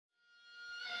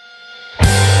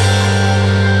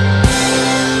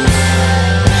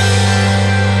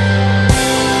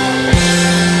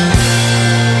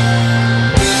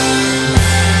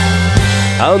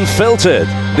Unfiltered,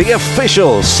 the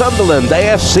official Sunderland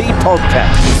AFC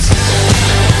podcast.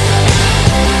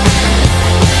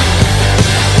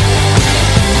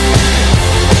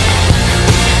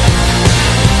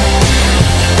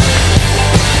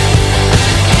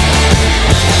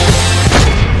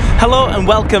 Hello and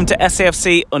welcome to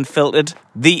SAFC Unfiltered,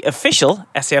 the official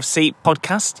SAFC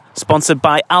podcast, sponsored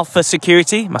by Alpha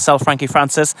Security. Myself, Frankie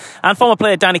Francis, and former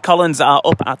player Danny Collins are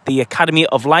up at the Academy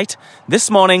of Light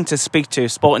this morning to speak to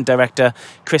Sporting Director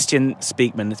KRISTJAAN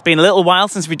SPEAKMAN. It's been a little while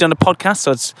since we've done a podcast,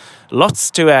 so it's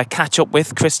lots to catch up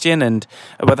with KRISTJAAN and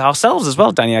with ourselves as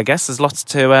well, Danny, I guess. There's lots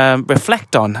to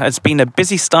reflect on. It's been a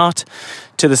busy start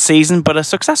to the season, but a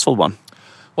successful one.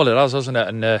 Well, it has, hasn't it?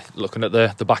 And looking at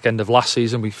the back end of last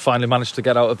season, we finally managed to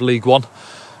get out of League One,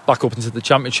 back up into the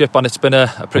Championship, and it's been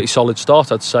a pretty solid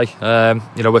start, I'd say.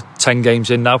 We're 10 games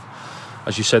in now.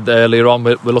 As you said earlier on,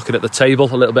 we're looking at the table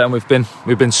a little bit, and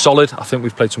we've been solid. I think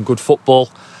we've played some good football,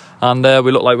 and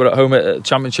we look like we're at home at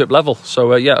Championship level.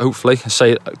 So hopefully, I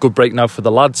say a good break now for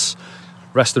the lads,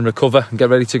 rest and recover, and get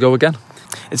ready to go again.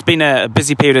 It's been a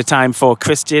busy period of time for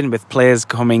KRISTJAAN, with players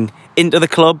coming into the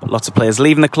club, lots of players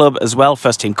leaving the club as well,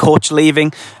 first team coach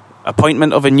leaving,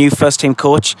 appointment of a new first team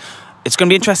coach. It's going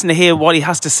to be interesting to hear what he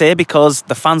has to say, because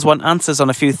the fans want answers on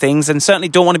a few things and certainly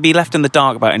don't want to be left in the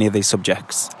dark about any of these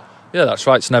subjects. Yeah, that's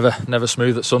right. It's never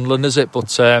smooth at Sunderland, is it?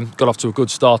 But got off to a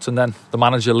good start, and then the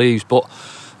manager leaves. But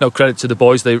no, credit to the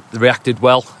boys. They reacted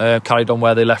well, carried on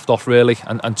where they left off, really,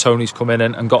 and Tony's come in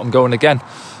and got them going again.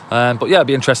 It'll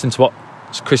be interesting to what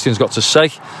KRISTJAAN's got to say.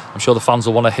 I'm sure the fans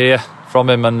will want to hear from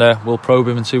him, and we'll probe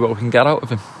him and see what we can get out of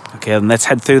him. Okay, then let's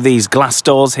head through these glass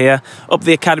doors here, up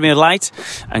the Academy of Light,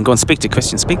 and go and speak to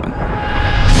KRISTJAAN SPEAKMAN.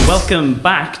 Welcome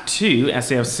back to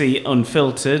SAFC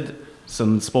Unfiltered,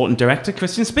 Sunderland Sporting Director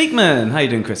KRISTJAAN SPEAKMAN. How are you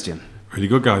doing, KRISTJAAN? Really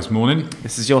good, guys. Morning.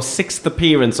 This is your 6th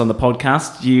appearance on the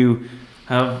podcast. You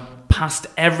have passed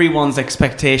everyone's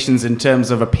expectations in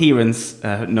terms of appearance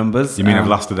numbers. You mean I've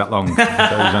lasted that long? Is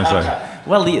that what you're trying to say?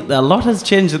 Well, a lot has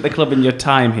changed at the club in your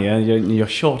time here, your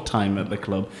short time at the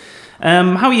club.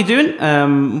 How are you doing?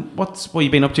 What have you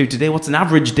been up to today? What's an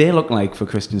average day look like for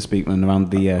KRISTJAAN SPEAKMAN around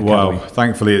the academy? Well,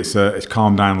 thankfully it's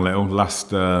calmed down a little.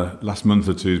 Last month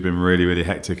or two has been really, really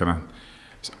hectic, and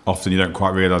often you don't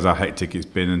quite realise how hectic it's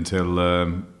been until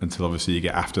obviously you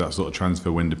get after that sort of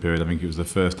transfer window period. I think it was the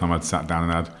first time I'd sat down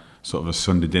and had sort of a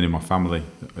Sunday dinner with my family.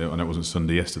 I know it wasn't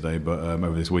Sunday yesterday, but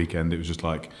over this weekend it was just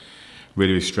like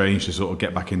really, really strange to sort of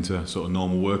get back into sort of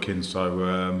normal working.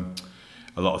 So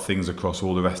a lot of things across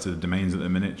all the rest of the domains at the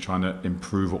minute, trying to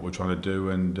improve what we're trying to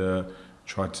do and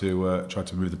try to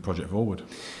move the project forward.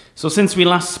 So since we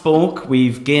last spoke,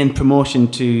 we've gained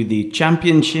promotion to the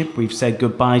Championship. We've said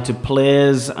goodbye to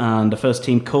players and a first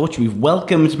team coach. We've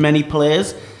welcomed many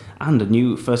players and a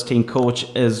new first team coach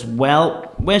as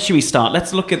well. Where should we start?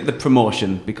 Let's look at the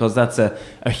promotion, because that's a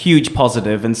huge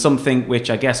positive and something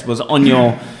which I guess was on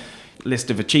your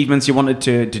list of achievements you wanted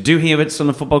to do here at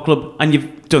Sunderland Football Club, and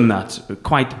you've done that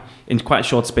in quite a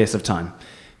short space of time.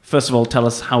 First of all, tell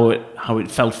us how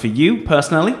it felt for you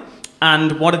personally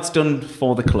and what it's done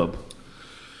for the club.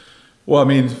 Well, I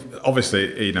mean,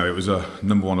 obviously, it was a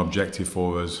number one objective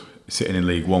for us sitting in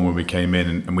League One when we came in,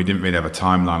 and we didn't really have a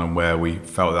timeline on where we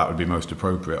felt that would be most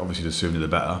appropriate. Obviously, the sooner the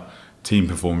better. Team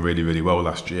performed really, really well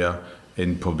last year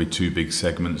in probably two big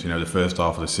segments. The first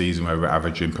half of the season where we were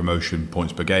averaging promotion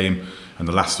points per game, and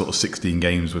the last sort of 16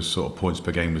 games was sort of points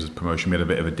per game was promotion. We had a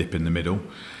bit of a dip in the middle.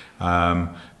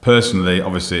 Personally,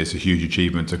 obviously, it's a huge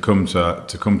achievement to come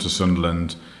to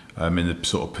Sunderland in the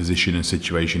sort of position and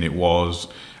situation it was,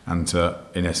 and to,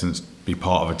 in essence, be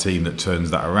part of a team that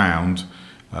turns that around.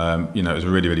 It was a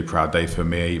really, really proud day for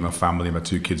me, my family, my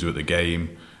two kids were at the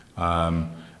game.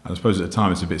 And I suppose at the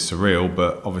time it's a bit surreal,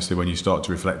 but obviously when you start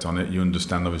to reflect on it, you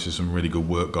understand obviously some really good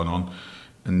work gone on.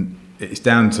 And it's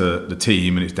down to the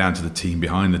team, and it's down to the team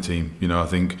behind the team. I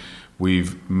think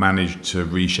we've managed to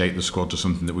reshape the squad to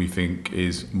something that we think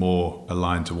is more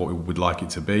aligned to what we would like it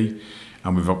to be.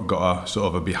 And we've got a sort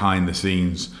of a behind the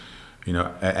scenes,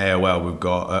 at AOL we've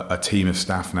got a team of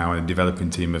staff now, and a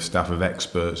developing team of staff of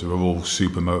experts who are all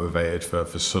super motivated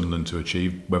for Sunderland to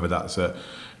achieve, whether that's at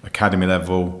academy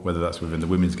level, whether that's within the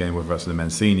women's game, whether that's the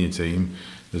men's senior team.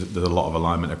 There's a lot of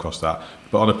alignment across that.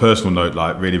 But on a personal note,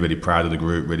 like really, really proud of the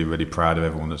group, really, really proud of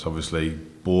everyone that's obviously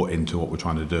bought into what we're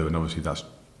trying to do, and obviously that's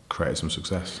created some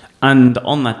success. And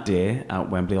on that day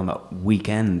at Wembley, on that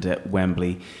weekend at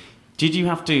Wembley, did you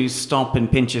have to stop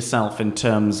and pinch yourself in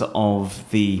terms of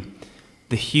the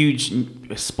huge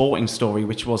sporting story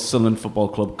which was Sunderland Football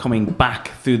Club coming back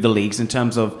through the leagues, in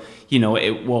terms of,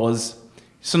 it was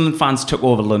Sunderland fans took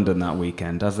over London that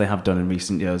weekend, as they have done in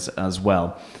recent years as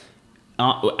well.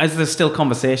 As there's still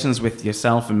conversations with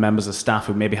yourself and members of staff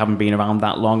who maybe haven't been around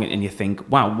that long, and you think,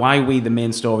 wow, why are we the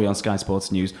main story on Sky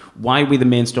Sports News? Why are we the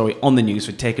main story on the news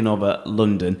for taking over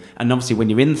London? And obviously when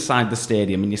you're inside the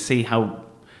stadium and you see how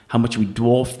much we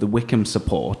dwarf the Wycombe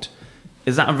support,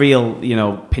 is that a real,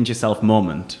 pinch yourself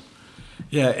moment?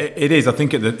 Yeah, it is. I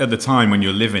think at the time when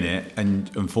you're living it, and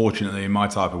unfortunately in my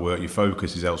type of work, your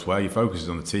focus is elsewhere. Your focus is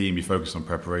on the team, your focus is on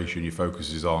preparation, your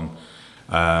focus is on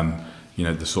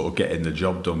the sort of getting the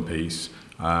job done piece.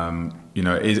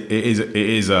 It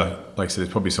is a, like I said,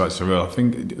 it's probably slightly surreal. I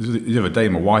think the other day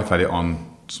my wife had it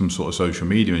on some sort of social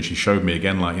media and she showed me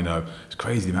again, it's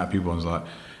crazy the amount of people. I was like,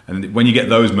 and when you get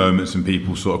those moments and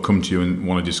people sort of come to you and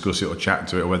want to discuss it or chat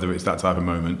to it, or whether it's that type of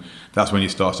moment, that's when it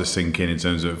starts to sink in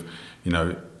terms of,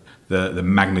 the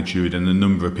magnitude and the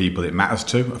number of people it matters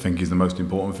to, I think is the most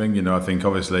important thing. I think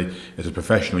obviously as a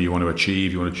professional you want to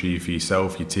achieve for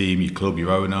yourself, your team, your club,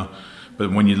 your owner.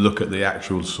 But when you look at the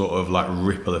actual sort of like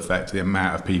ripple effect, the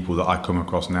amount of people that I come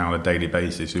across now on a daily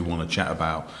basis who want to chat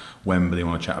about Wembley,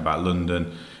 want to chat about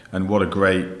London, and what a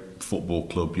great football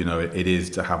club, it is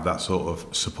to have that sort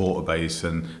of supporter base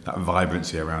and that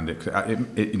vibrancy around it.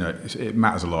 It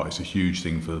matters a lot. It's a huge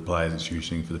thing for the players. It's a huge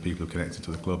thing for the people who are connected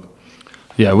to the club.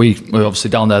 Yeah, we were obviously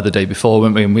down there the day before,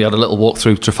 weren't we? And we had a little walk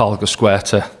through Trafalgar Square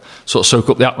to sort of soak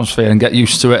up the atmosphere and get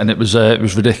used to it. And it was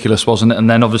ridiculous, wasn't it? And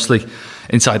then obviously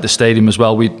inside the stadium as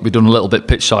well, we'd done a little bit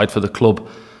pitch side for the club.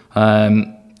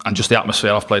 And just the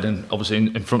atmosphere. I've played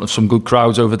in front of some good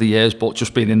crowds over the years, but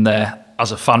just being in there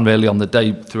as a fan really on the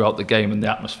day throughout the game, and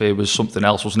the atmosphere was something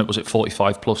else, wasn't it? Was it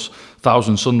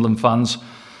 45,000+ Sunderland fans?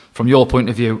 From your point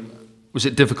of view, was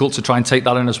it difficult to try and take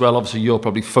that in as well? Obviously you're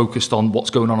probably focused on what's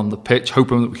going on the pitch,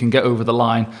 hoping that we can get over the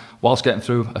line whilst getting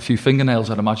through a few fingernails,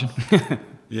 I'd imagine.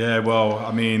 Yeah, well,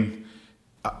 I mean,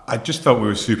 I just felt we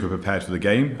were super prepared for the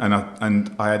game,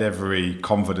 and I had every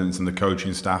confidence in the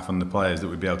coaching staff and the players that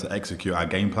we'd be able to execute our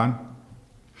game plan.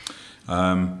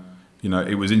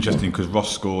 It was interesting because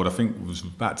Ross scored, I think it was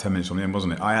about 10 minutes from the end,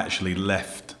 wasn't it? I actually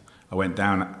left. I went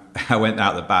out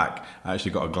the back. I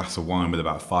actually got a glass of wine with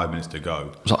about 5 minutes to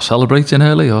go. Was that celebrating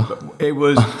early, or? It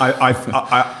was.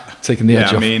 Taking the edge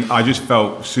off. I mean, I just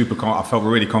felt I felt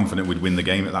really confident we'd win the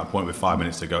game at that point with 5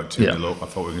 minutes to go, 2-0 up. I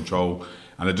thought we were in control,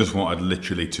 and I just wanted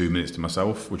literally 2 minutes to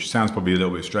myself, which sounds probably a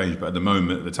little bit strange, but at the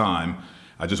moment, at the time,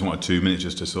 I just wanted 2 minutes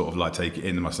just to sort of like take it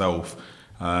in myself,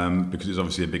 because it's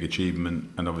obviously a big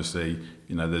achievement, and obviously,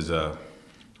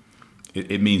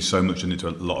 it means so much to a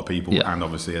lot of people, and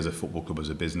obviously as a football club, as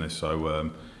a business.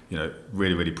 So,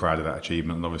 really, really proud of that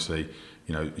achievement, and obviously,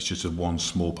 it's just one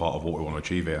small part of what we want to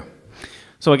achieve here.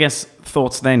 So I guess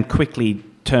thoughts then quickly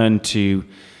turn to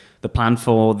the plan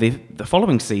for the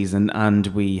following season, and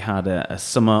we had a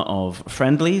summer of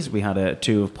friendlies. We had a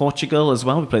tour of Portugal as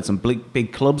well. We played some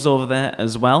big clubs over there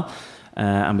as well,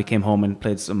 and we came home and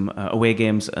played some away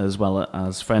games as well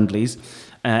as friendlies.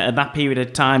 At that period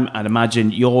of time, I'd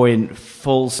imagine you're in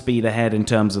full speed ahead in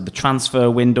terms of the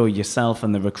transfer window. Yourself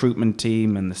and the recruitment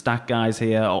team and the stat guys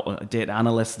here, or data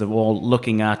analysts, they're all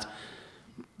looking at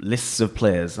lists of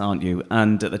players, aren't you?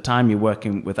 And at the time, you're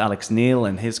working with Alex Neil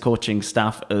and his coaching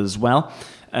staff as well.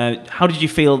 How did you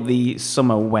feel the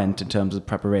summer went in terms of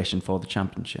preparation for the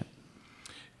championship?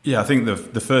 Yeah, I think the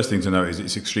first thing to note is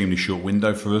it's extremely short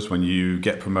window for us when you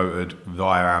get promoted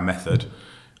via our method.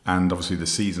 And obviously the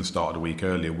season started a week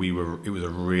earlier. It was a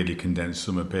really condensed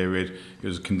summer period. It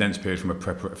was a condensed period from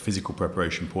a physical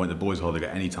preparation point. The boys hardly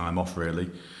get any time off really,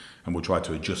 and we'll try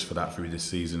to adjust for that through this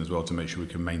season as well to make sure we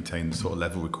can maintain the sort of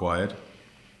level required.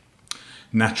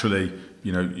 Naturally,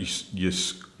 your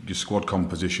squad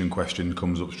composition question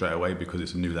comes up straight away because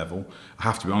it's a new level. I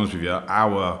have to be honest with you,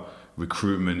 our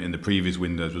recruitment in the previous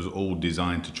windows was all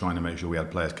designed to try and make sure we had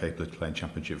players capable of playing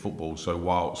championship football. So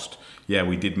whilst,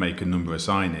 we did make a number of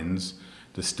signings,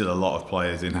 there's still a lot of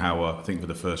players in our, I think for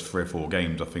the first 3 or 4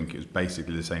 games, I think it was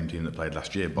basically the same team that played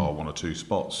last year, bar 1 or 2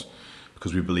 spots,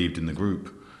 because we believed in the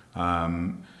group.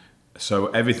 So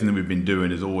everything that we've been doing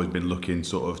has always been looking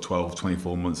sort of 12,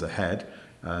 24 months ahead.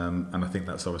 And I think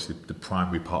that's obviously the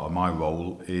primary part of my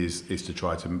role is to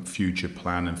try to future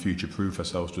plan and future proof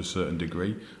ourselves to a certain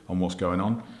degree on what's going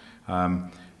on.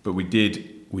 But we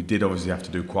did obviously have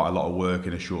to do quite a lot of work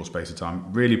in a short space of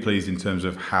time. Really pleased in terms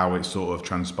of how it sort of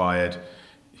transpired.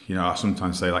 I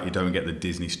sometimes say you don't get the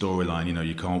Disney storyline.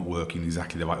 You can't work in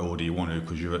exactly the right order you want to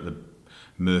because you're at the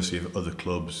mercy of other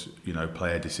clubs,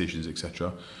 player decisions,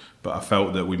 etc. But I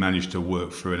felt that we managed to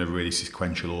work through in a really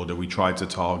sequential order. We tried to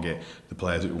target the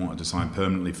players that we wanted to sign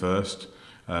permanently first,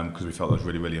 because we felt that was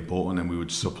really, really important, and we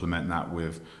would supplement that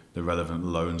with the relevant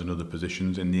loans and other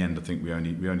positions. In the end, I think we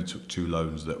only took 2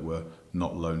 loans that were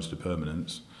not loans to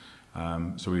permanents.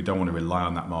 So we don't want to rely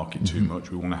on that market too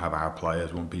much. We want to have our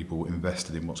players, we want people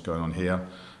invested in what's going on here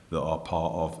that are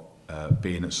part of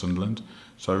being at Sunderland.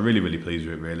 So really, really pleased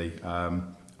with it, really.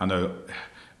 I know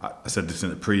I said this in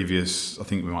the previous, I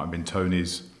think it might have been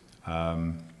Tony's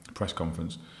press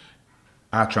conference.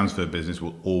 Our transfer business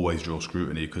will always draw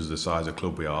scrutiny because of the size of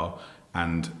club we are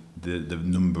and the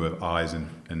number of eyes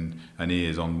and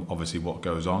ears on obviously what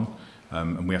goes on.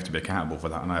 And we have to be accountable for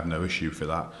that, and I have no issue for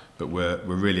that. But we're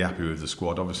really happy with the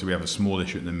squad. Obviously, we have a small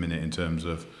issue at the minute in terms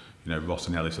of, Ross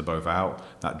and Ellis are both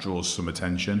out. That draws some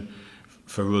attention.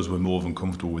 For us, we're more than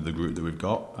comfortable with the group that we've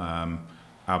got.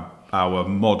 Our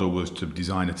model was to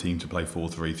design a team to play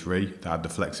 4-3-3 that had the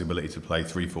flexibility to play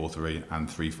 3-4-3 and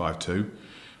 3-5-2.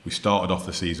 We started off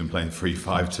the season playing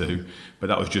 3-5-2, but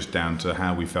that was just down to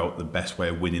how we felt the best way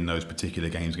of winning those particular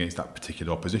games against that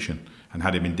particular opposition. And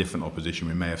had it been different opposition,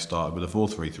 we may have started with a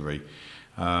 4-3-3.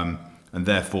 And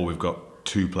therefore, we've got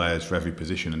 2 players for every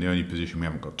position, and the only position we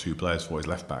haven't got 2 players for is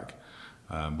left back,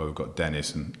 where we've got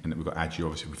Dennis and we've got Adji,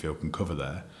 obviously we feel can cover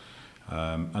there.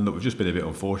 And look, we've just been a bit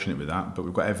unfortunate with that, but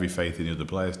we've got every faith in the other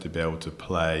players to be able to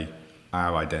play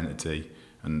our identity,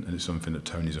 and it's something that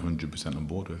Tony's 100% on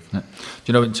board with. Yeah. Do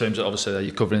you know, in terms of, obviously,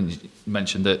 you're covering, you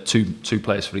mentioned that two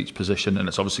players for each position, and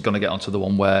it's obviously going to get onto the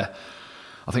one where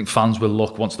I think fans will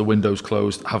look, once the window's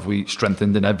closed, have we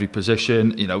strengthened in every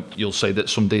position? You'll say that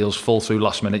some deals fall through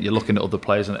last minute, you're looking at other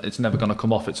players, and it's never going to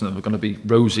come off, it's never going to be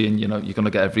rosy, and you're going to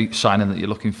get every signing that you're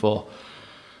looking for.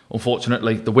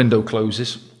 Unfortunately, the window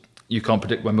closes. You can't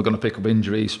predict when we're going to pick up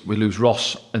injuries. We lose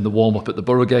Ross in the warm-up at the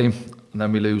Borough game, and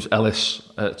then we lose Ellis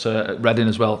at Reading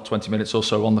as well, 20 minutes or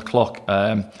so on the clock.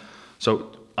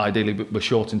 So ideally, we're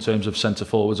short in terms of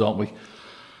centre-forwards, aren't we?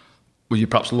 Were you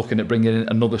perhaps looking at bringing in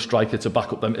another striker to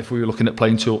back up them if we were looking at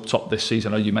playing 2 up top this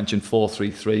season? I know you mentioned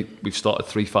 4-3-3. We've started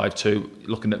 3-5-2.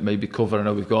 Looking at maybe cover. I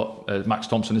know we've got Max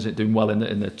Thompson, isn't doing well in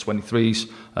the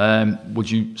 23s. Would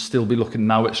you still be looking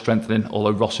now at strengthening?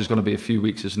 Although Ross is going to be a few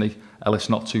weeks, isn't he? Ellis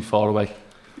not too far away.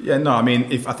 Yeah, no, I mean,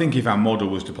 I think if our model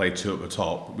was to play 2 at the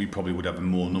top, we probably would have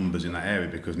more numbers in that area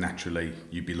because naturally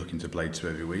you'd be looking to play 2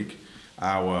 every week.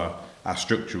 Our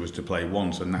structure was to play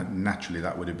 1, so naturally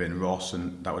that would have been Ross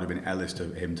and that would have been Ellis to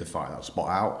him to fight that spot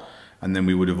out. And then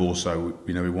we would have also,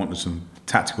 we wanted some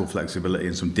tactical flexibility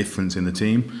and some difference in the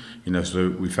team. So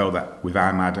we felt that with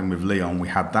Ahmad and with Leon, we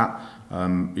had that,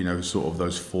 sort of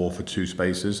those 4 for 2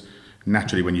 spaces.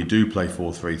 Naturally, when you do play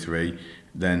 4-3-3,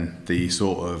 then the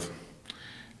sort of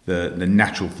the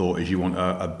natural thought is you want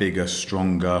a bigger,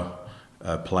 stronger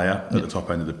player at the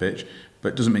top end of the pitch.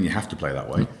 But it doesn't mean you have to play that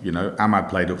way. Ahmad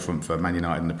played up front for Man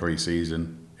United in the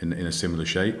pre-season in a similar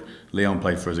shape. Leon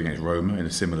played for us against Roma in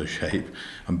a similar shape.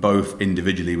 And both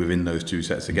individually within those 2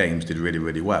 sets of games did really,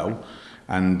 really well.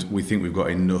 And we think we've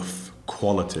got enough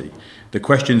quality. The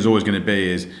question is always going to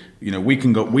be is, we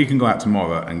can go out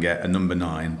tomorrow and get a number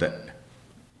 9 that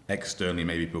externally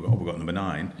maybe people go, we've got number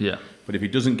 9. Yeah. But if he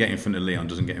doesn't get in front of Leon,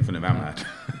 doesn't get in front of Ahmad,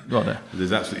 right,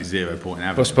 there's absolutely 0 point in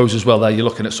having. But I suppose as well there, you're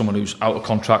looking at someone who's out of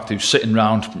contract, who's sitting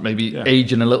around, maybe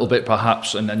aging a little bit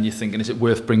perhaps, and then you're thinking, is it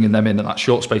worth bringing them in that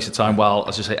short space of time while,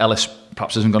 as I say, Ellis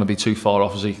perhaps isn't going to be too far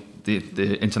off as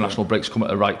the international breaks come at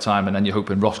the right time, and then you're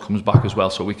hoping Ross comes back as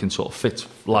well, so we can sort of fit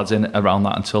lads in around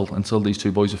that until these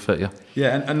 2 boys are fit, yeah.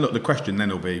 Yeah, and look, the question then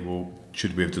will be, well,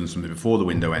 should we have done something before the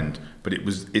window end? But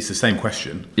it's the same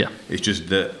question. Yeah. It's just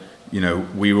that,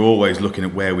 we were always looking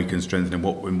at where we can strengthen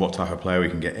and what type of player we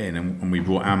can get in, and we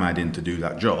brought Ahmad in to do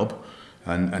that job,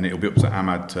 and it'll be up to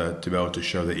Ahmad to be able to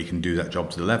show that he can do that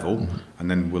job to the level,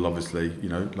 and then we'll obviously,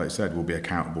 like I said, we'll be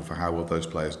accountable for how well those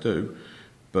players do.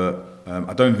 But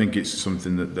I don't think it's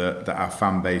something that our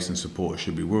fan base and supporters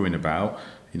should be worrying about.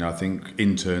 I think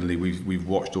internally we've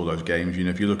watched all those games.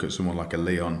 If you look at someone like a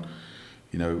Leon,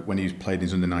 when he's played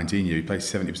his under-19 year, he plays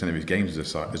 70% of his games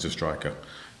as a striker.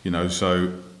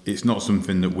 So it's not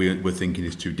something that we're thinking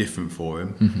is too different for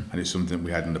him, and it's something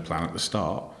we had in the plan at the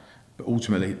start. But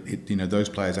ultimately, those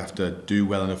players have to do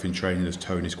well enough in training, as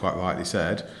Tony's quite rightly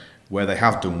said. Where they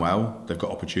have done well, they've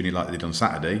got opportunity like they did on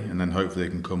Saturday, and then hopefully they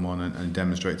can come on and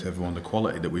demonstrate to everyone the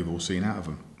quality that we've all seen out of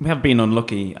them. We have been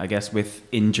unlucky, I guess, with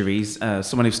injuries.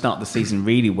 Someone who started the season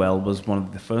really well was one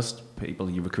of the first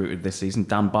people you recruited this season,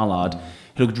 Dan Ballard.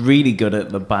 He looked really good at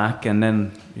the back, and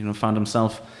then found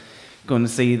himself going to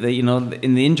see the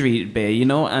in the injury bay,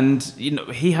 and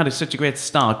he had such a great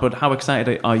start. But how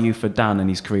excited are you for Dan and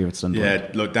his career at Sunderland?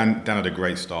 Yeah, look, Dan had a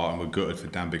great start, and we're gutted for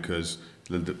Dan because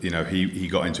he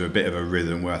got into a bit of a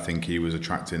rhythm where I think he was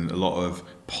attracting a lot of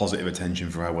positive attention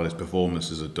for how well his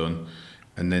performances had done.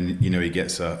 and then he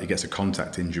gets a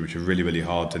contact injury, which are really, really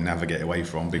hard to navigate away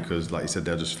from, because, like you said,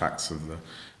 they're just facts of the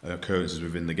occurrences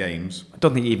within the games. I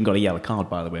don't think he even got a yellow card,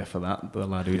 by the way, for that. The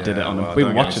lad who did it on him. We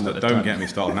were watching it. Don't get me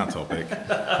started on that topic.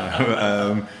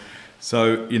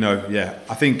 So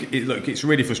I think it's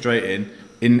really frustrating.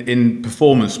 In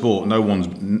performance sport,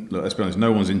 let's be honest,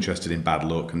 no one's interested in bad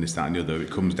luck and this, that, and the other. It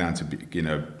comes down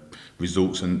to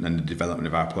results and the development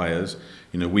of our players.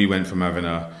 We went from having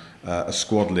a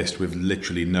squad list with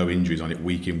literally no injuries on it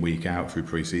week in, week out through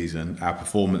pre-season. Our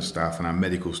performance staff and our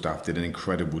medical staff did an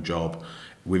incredible job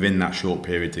within that short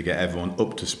period to get everyone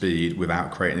up to speed without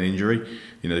creating an injury.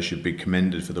 They should be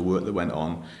commended for the work that went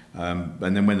on.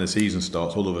 And then when the season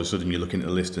starts, all of a sudden you're looking at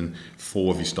the list and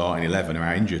 4 of your starting 11 are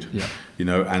out injured. Yeah.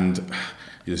 And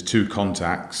there's 2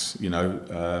 contacts, and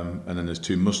then there's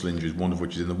 2 muscle injuries, one of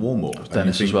which is in the warm-up.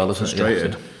 Dennis as well, isn't it?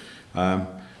 Frustrated.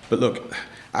 But look,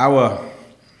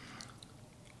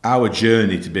 our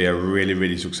journey to be a really,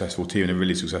 really successful team and a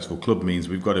really successful club means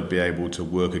we've got to be able to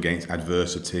work against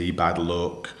adversity, bad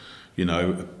luck,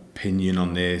 opinion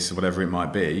on this, whatever it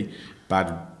might be,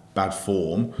 bad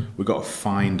form. We've got to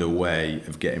find a way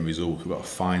of getting results. We've got to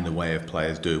find a way of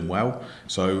players doing well.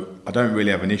 So I don't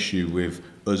really have an issue with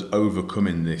us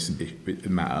overcoming this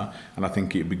matter, and I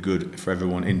think it'd be good for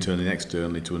everyone internally and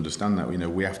externally to understand that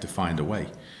we have to find a way,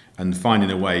 and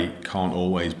finding a way can't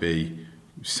always be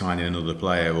signing another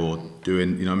player or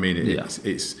doing,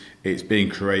 it's being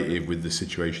creative with the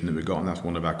situation that we've got, and that's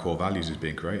one of our core values, is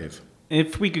being creative.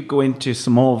 If we could go into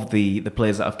some more of the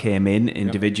players that have came in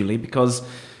individually, because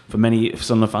for many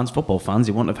Sunderland fans, football fans,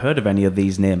 you wouldn't have heard of any of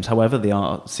these names. However, they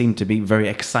seem to be very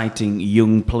exciting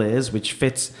young players, which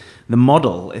fits the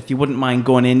model. If you wouldn't mind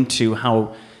going into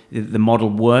how the model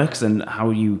works and how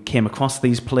you came across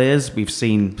these players. We've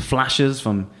seen flashes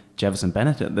from Jefferson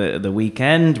Bennett at the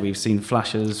weekend. We've seen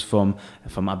flashes from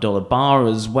Abdullah Bar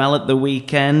as well at the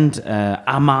weekend.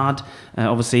 Ahmad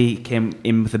obviously came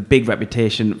in with a big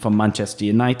reputation from Manchester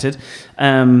United.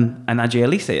 And Ajay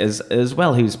Elise as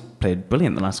well, who's played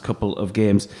brilliant the last couple of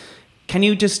games. Can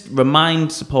you just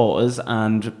remind supporters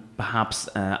and perhaps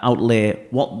outlay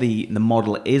what the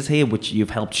model is here, which you've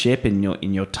helped shape in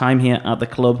your time here at the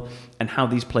club, and how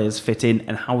these players fit in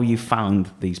and how you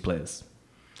found these players?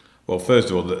 Well, first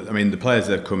of all, the players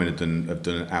that have come in have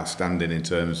done outstanding in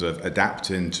terms of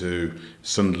adapting to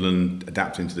Sunderland,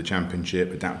 adapting to the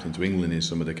Championship, adapting to England in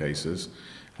some of the cases.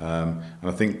 And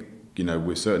I think,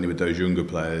 we're certainly with those younger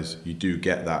players, you do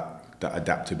get that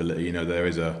adaptability. There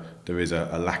is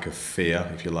a lack of fear,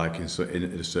 if you like, in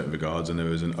certain regards, and there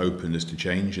is an openness to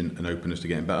change and an openness to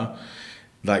getting better.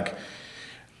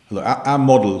 Look, our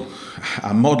model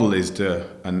is to,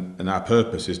 and our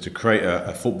purpose is to create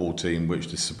a football team which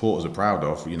the supporters are proud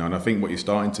of, and I think what you're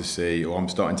starting to see, or I'm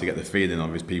starting to get the feeling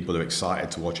of, is people are excited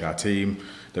to watch our team.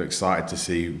 They're excited to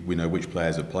see, which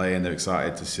players are playing. They're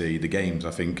excited to see the games.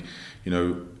 I think,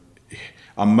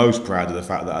 I'm most proud of the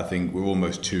fact that I think we're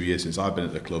almost 2 years since I've been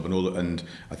at the club, and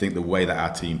I think the way that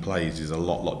our team plays is a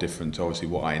lot different to obviously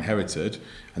what I inherited,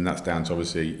 and that's down to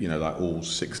obviously all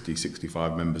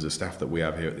 65 members of staff that we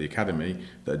have here at the academy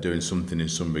that are doing something in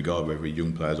some regard, whether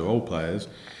young players or old players.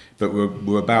 But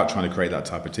we're about trying to create that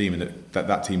type of team, and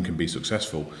that team can be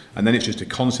successful. And then it's just a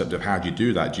concept of how do you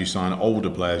do that? Do you sign older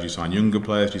players? Do you sign younger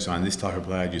players? Do you sign this type of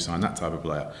player? Do you sign that type of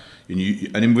player?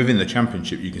 And then within the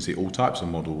Championship, you can see all types of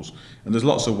models. And there's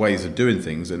lots of ways of doing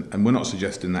things. And we're not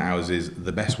suggesting that ours is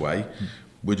the best way.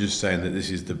 We're just saying that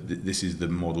this is the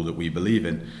model that we believe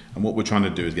in. And what we're trying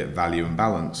to do is get value and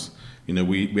balance.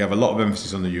 We have a lot of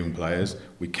emphasis on the young players.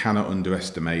 We cannot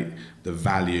underestimate the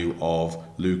value of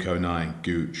Luke O'Nien,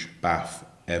 Gooch, Bath,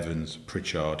 Evans,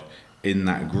 Pritchard in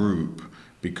that group,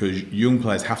 because young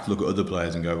players have to look at other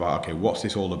players and go, right, okay, what's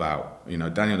this all about?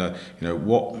 Daniel,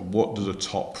 what does a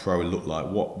top pro look like?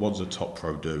 What does a top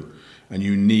pro do? And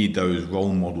you need those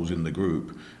role models in the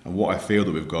group. And what I feel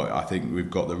that we've got, I think we've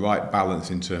got the right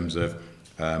balance in terms of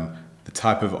the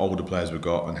type of older players we've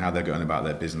got and how they're going about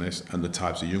their business, and the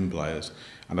types of young players.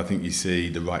 And I think you see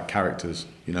the right characters.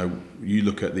 You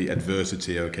look at the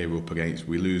adversity, okay, we're up against,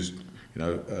 we lose,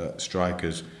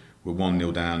 strikers, we're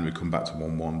 1-0 down, we come back to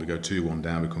 1-1, we go 2-1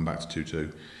 down, we come back to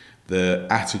 2-2. The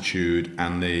attitude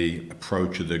and the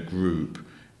approach of the group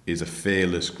is a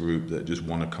fearless group that just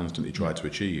want to constantly try to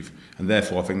achieve. And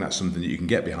therefore, I think that's something that you can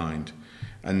get behind.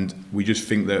 And we just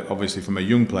think that, obviously, from a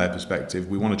young player perspective,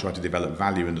 we want to try to develop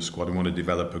value in the squad. We want to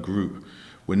develop a group.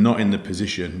 We're not in the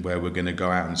position where we're going to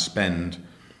go out and spend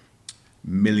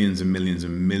millions and millions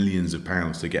and millions of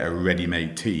pounds to get a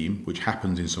ready-made team, which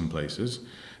happens in some places.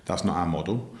 That's not our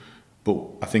model. But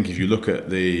I think if you look at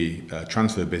the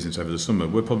transfer business over the summer,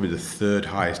 we're probably the third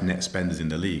highest net spenders in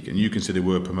the league. And you consider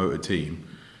we're a promoted team,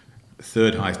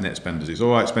 third highest net spenders. It's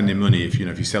all right spending money if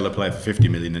you sell a player for 50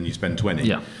 million and you spend 20.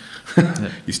 Yeah.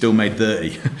 You still made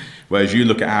 30. Whereas you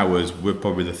look at ours, we're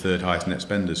probably the third highest net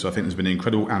spenders. So I think there's been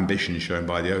incredible ambition shown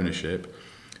by the ownership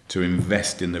to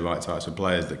invest in the right types of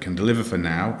players that can deliver for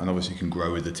now and obviously can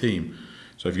grow with the team.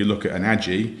 So if you look at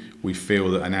Anaji, we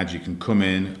feel that Anaji can come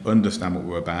in, understand what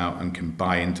we're about and can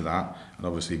buy into that. And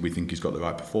obviously we think he's got the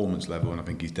right performance level and I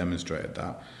think he's demonstrated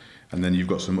that. And then you've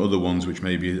got some other ones which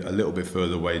may be a little bit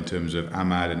further away in terms of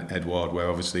Ahmad and Edouard, where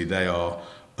obviously they are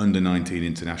under 19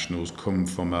 internationals, come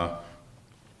from a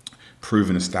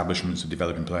proven establishments of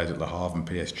developing players at Le Havre and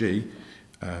PSG.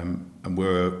 And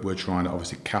we're trying to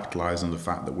obviously capitalise on the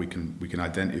fact that we can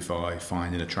identify,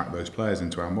 find and attract those players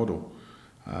into our model.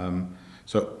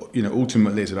 So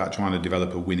ultimately it's about trying to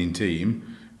develop a winning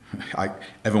team.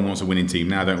 Everyone wants a winning team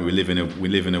now, don't we? We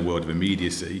live in a world of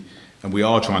immediacy, and we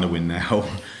are trying to win now,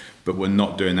 but we're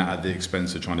not doing that at the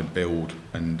expense of trying to build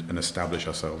and establish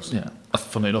ourselves. Yeah,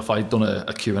 funny enough, I'd done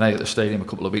a Q&A at the stadium a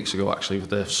couple of weeks ago actually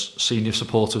with the senior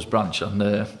supporters branch,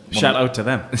 and shout out to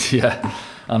them. Yeah,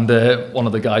 and one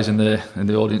of the guys in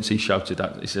the audience, he shouted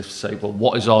out, he said, well,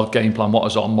 what is our game plan, what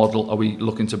is our model? Are we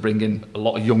looking to bring in a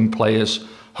lot of young players?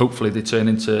 Hopefully they turn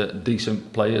into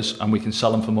decent players and we can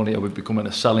sell them for money. Are we becoming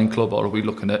a selling club, or are we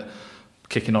looking at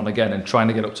kicking on again and trying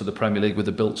to get up to the Premier League with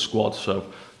a built squad?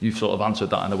 So you've sort of answered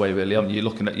that in a way, really, haven't you? You're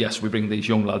looking at, yes, we bring these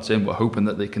young lads in, we're hoping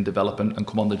that they can develop and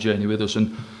come on the journey with us,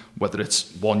 and whether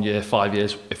it's 1 year, 5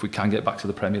 years, if we can get back to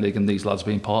the Premier League and these lads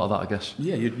being part of that, I guess.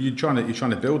 Yeah, you're trying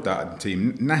to build that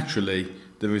team. Naturally,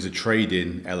 there is a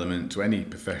trading element to any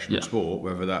professional sport,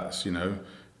 whether that's,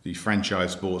 the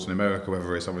franchise sports in America,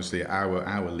 whether it's obviously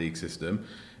our league system.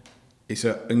 It's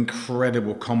an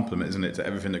incredible compliment, isn't it, to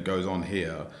everything that goes on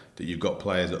here, that you've got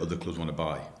players that other clubs want to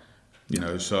buy.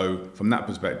 So from that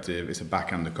perspective, it's a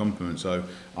backhanded compliment. So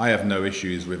I have no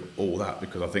issues with all that,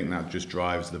 because I think that just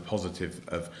drives the positive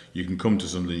of you can come to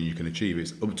something you can achieve.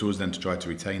 It's up to us then to try to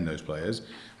retain those players.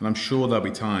 And I'm sure there'll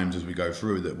be times as we go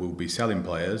through that we'll be selling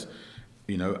players,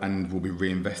 and we'll be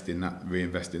reinvesting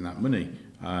that money.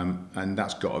 And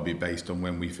that's got to be based on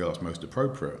when we feel that's most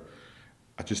appropriate.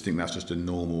 I just think that's just a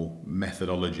normal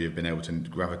methodology of being able to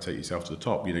gravitate yourself to the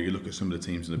top. You look at some of the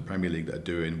teams in the Premier League that are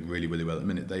doing really, really well at the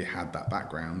minute. They had that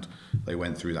background. They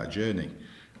went through that journey.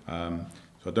 So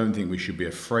I don't think we should be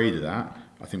afraid of that.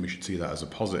 I think we should see that as a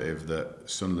positive, that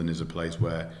Sunderland is a place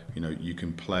where you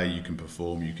can play, you can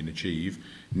perform, you can achieve.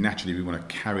 Naturally, we want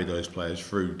to carry those players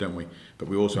through, don't we? But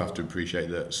we also have to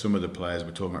appreciate that some of the players,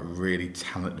 we're talking about really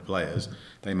talented players,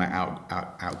 they might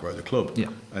outgrow the club. Yeah.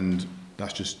 And I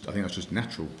think that's just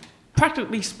natural.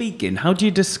 Practically speaking, how do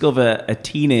you discover a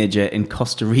teenager in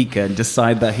Costa Rica and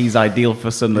decide that he's ideal for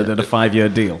Sunderland at a 5-year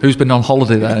deal? Who's been on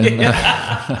holiday there?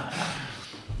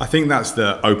 I think that's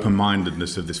the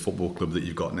open-mindedness of this football club that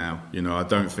you've got now. I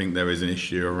don't think there is an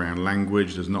issue around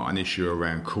language. There's not an issue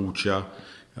around culture.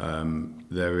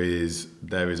 There is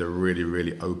a really,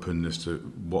 really openness to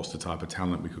what's the type of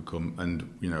talent we could come and,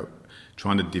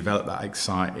 trying to develop that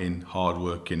exciting,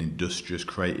 hard-working, industrious,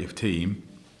 creative team.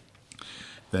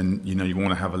 Then you want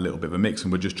to have a little bit of a mix,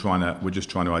 and we're just trying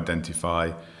to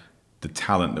identify the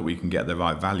talent that we can get at the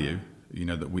right value.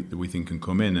 That we think can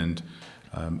come in. And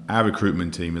our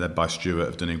recruitment team, led by Stuart,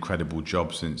 have done an incredible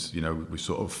job since we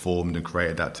sort of formed and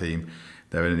created that team.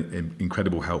 They're an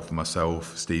incredible help for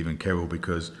myself, Steve and Kirill,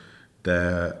 because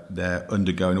they're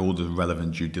undergoing all the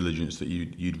relevant due diligence that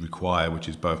you'd require, which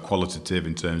is both qualitative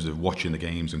in terms of watching the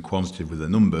games and quantitative with the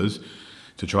numbers,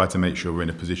 to try to make sure we're in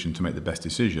a position to make the best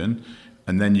decision.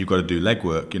 And then you've got to do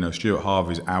legwork. Stuart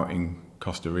Harvey's out in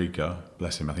Costa Rica.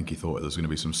 Bless him, I think he thought there was going to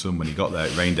be some sun when he got there.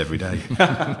 It rained every day.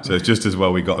 So it's just as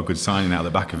well we got a good signing out of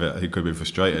the back of it. He could be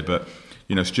frustrated. But,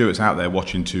 Stuart's out there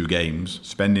watching 2 games,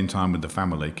 spending time with the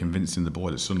family, convincing the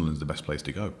boy that Sunderland's the best place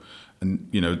to go. And,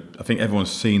 I think everyone's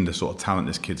seen the sort of talent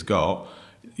this kid's got.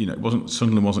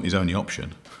 Sunderland wasn't his only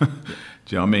option. Do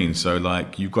you know what I mean? So,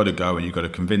 you've got to go and you've got to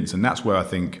convince. And that's where I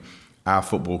think our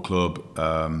football club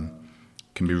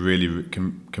can be really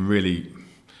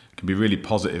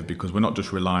positive, because we're not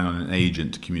just relying on an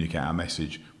agent to communicate our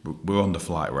message. We're on the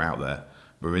flight, we're out there,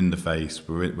 we're in the face,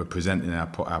 we're presenting our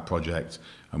project,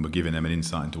 and we're giving them an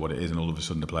insight into what it is, and all of a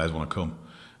sudden the players want to come.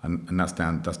 And that's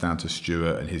down to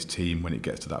Stuart and his team when it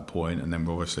gets to that point, and then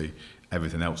obviously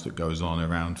everything else that goes on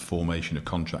around formation of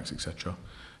contracts, etc.,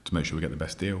 to make sure we get the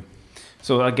best deal.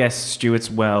 So I guess Stuart's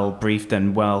well briefed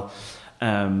and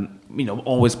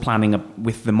always planning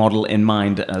with the model in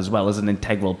mind as well as an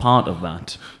integral part of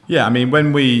that. Yeah, I mean,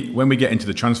 when we get into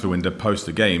the transfer window post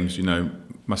the games,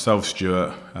 myself,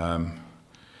 Stuart,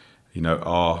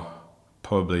 are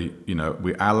probably,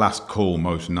 our last call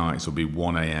most nights will be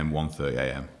 1 a.m, 1:30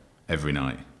 a.m. every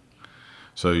night.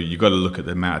 So you've got to look at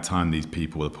the amount of time these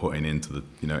people are putting into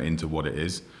into what it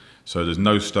is. So there's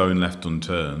no stone left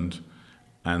unturned,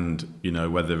 and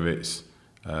whether it's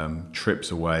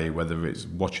trips away, whether it's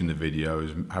watching the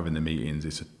videos, having the meetings,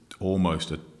 it's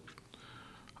almost a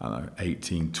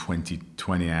 18,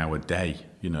 20 hour day,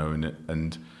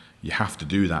 and you have to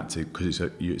do that because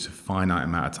it's a finite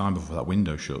amount of time before that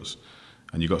window shuts,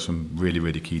 and you've got some really,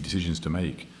 really key decisions to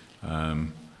make.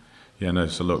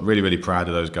 So look, really, really proud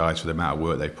of those guys for the amount of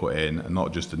work they put in, and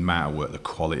not just the amount of work, the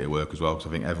quality of work as well, because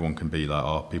I think everyone can be like,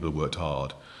 oh, people have worked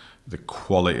hard. The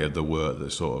quality of the work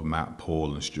that sort of Matt,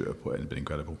 Paul and Stuart have put in has been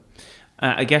incredible.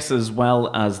 I guess as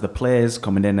well as the players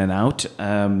coming in and out,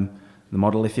 the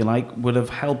model, if you like, would have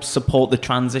helped support the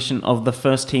transition of the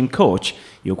first team coach.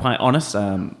 You were quite honest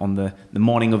on the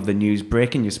morning of the news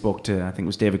breaking. You spoke to, I think it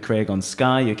was David Craig on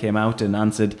Sky. You came out and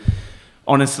answered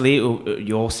honestly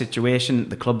your situation,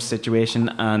 the club's situation,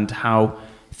 and how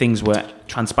things were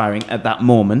transpiring at that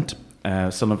moment.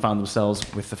 Sunderland found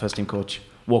themselves with the first team coach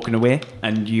walking away,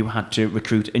 and you had to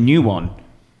recruit a new one.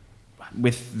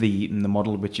 With the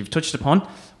model which you've touched upon,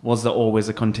 was there always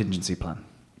a contingency plan?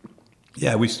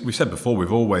 Yeah, we said before,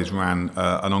 we've always ran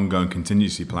an ongoing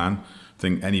contingency plan. I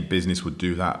think any business would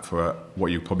do that for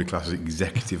what you probably class as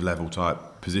executive level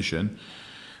type position.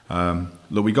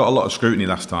 Look, we got a lot of scrutiny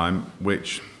last time,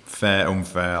 which, fair,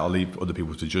 unfair, I'll leave other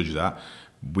people to judge that.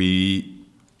 We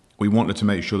wanted to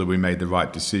make sure that we made the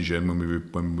right decision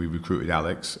when we recruited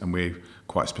Alex, and we're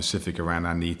quite specific around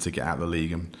our need to get out of the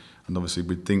league. And obviously,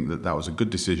 we think that was a good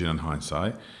decision in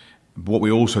hindsight. But what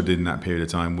we also did in that period of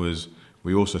time was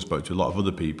we also spoke to a lot of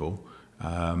other people.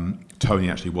 Tony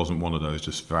actually wasn't one of those,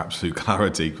 just for absolute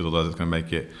clarity, because otherwise it's going to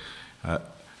make it a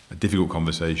difficult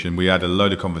conversation. We had a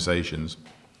load of conversations,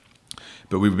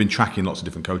 but we've been tracking lots of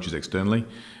different coaches externally.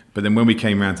 But then when we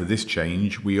came around to this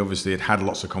change, we obviously had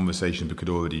lots of conversations we could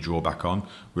already draw back on.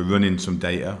 We're running some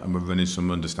data and we're running some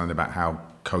understanding about how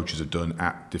coaches are done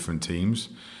at different teams.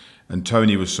 And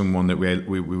Tony was someone that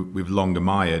we've long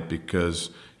admired because,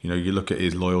 you look at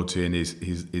his loyalty and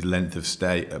his length of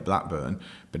stay at Blackburn,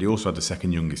 but he also had the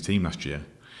second youngest team last year.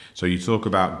 So you talk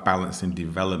about balancing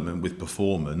development with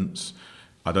performance.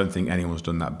 I don't think anyone's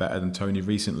done that better than Tony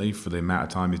recently for the amount of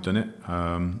time he's done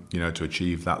it, to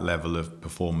achieve that level of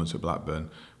performance at Blackburn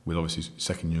with obviously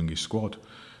second youngest squad.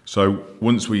 So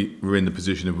once we were in the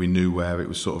position of we knew where it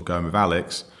was sort of going with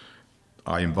Alex,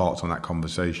 I embarked on that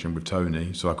conversation with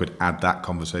Tony so I could add that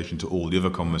conversation to all the other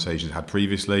conversations I had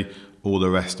previously, all the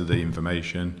rest of the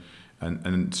information,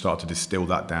 and start to distill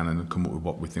that down and come up with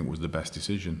what we think was the best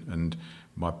decision. And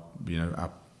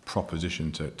our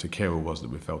proposition to Kirill was that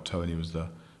we felt Tony was the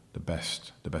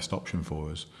best option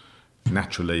for us.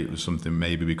 Naturally, it was something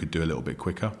maybe we could do a little bit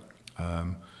quicker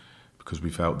because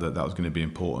we felt that was going to be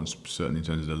important, certainly in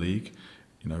terms of the league,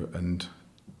 and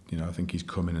I think he's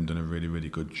come in and done a really, really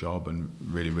good job and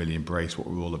really, really embraced what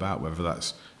we're all about, whether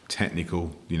that's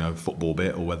technical, football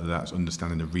bit, or whether that's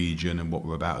understanding the region and what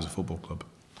we're about as a football club.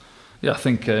 Yeah, I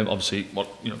think obviously,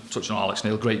 touching on Alex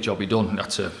Neil, great job he done.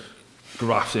 That's a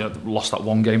graft. Lost that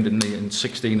one game, didn't he, in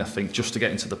 16, I think, just to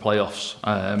get into the playoffs.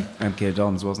 MK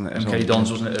Dons, wasn't it? MK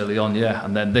Dons, wasn't it, early on? Yeah,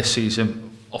 and then this season,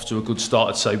 off to a good start.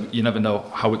 I'd say you never know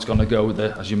how it's going to go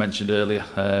there, as you mentioned earlier.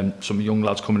 Some young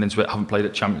lads coming into it haven't played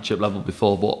at championship level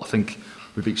before, but I think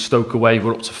we beat Stoke away.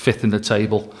 We're up to 5th in the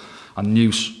table, and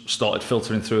news started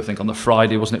filtering through. I think on the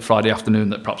Friday, wasn't it, Friday afternoon,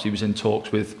 that perhaps he was in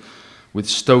talks with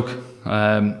Stoke.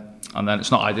 And then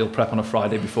it's not ideal prep on a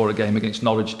Friday before a game against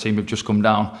Norwich, a team who've just come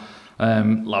down.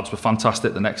 Lads were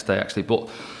fantastic the next day, actually. But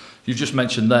you've just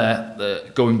mentioned there,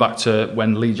 going back to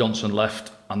when Lee Johnson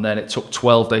left, and then it took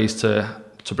 12 days to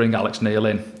bring Alex Neil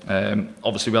in.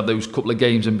 Obviously, we had those couple of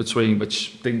games in between,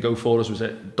 which didn't go for us. Was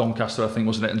it Doncaster, I think,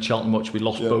 wasn't it, and Cheltenham, which we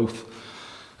lost both.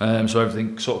 So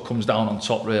everything sort of comes down on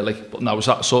top, really. But now, was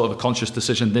that sort of a conscious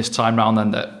decision this time round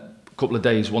then, that a couple of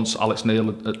days, once Alex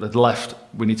Neil had left,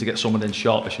 we need to get someone in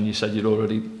sharpish, and you said you'd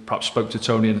already perhaps spoke to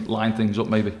Tony and lined things up,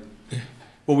 maybe?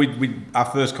 Well, our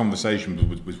first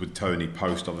conversation was with Tony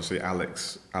post, obviously,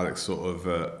 Alex sort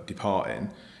of departing.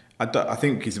 I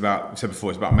think it's about, I said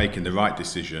before, it's about making the right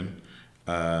decision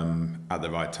at the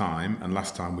right time. And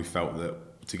last time we felt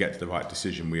that to get to the right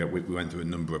decision, we went through a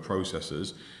number of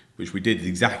processes, which we did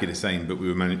exactly the same, but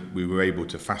we were able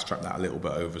to fast track that a little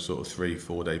bit over sort of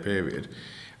 3-4 day period.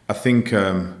 I think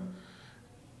it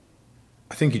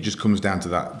just comes down to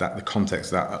the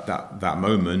context that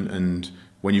moment, and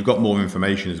when you've got more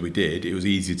information, as we did, it was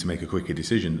easy to make a quicker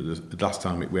decision. The last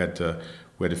time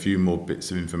we we had a few more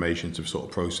bits of information to sort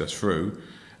of process through.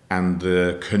 And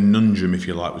the conundrum, if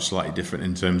you like, was slightly different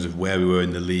in terms of where we were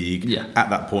in the league at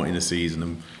that point in the season,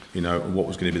 and what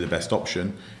was going to be the best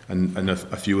option, and a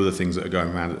few other things that are going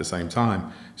around at the same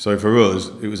time. So for us,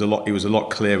 it was a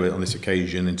lot clearer on this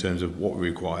occasion in terms of what we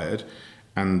required.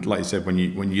 And like you said, when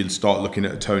you start looking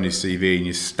at Tony's CV and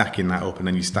you're stacking that up, and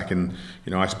then you're stacking,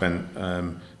 I spent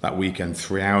that weekend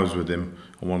 3 hours with him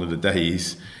on one of the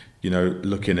days,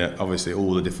 looking at obviously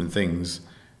all the different things.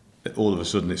 All of a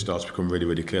sudden it starts to become really,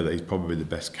 really clear that he's probably the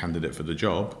best candidate for the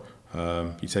job.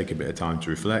 You take a bit of time to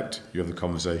reflect, you have the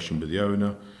conversation with the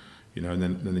owner, and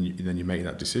then you make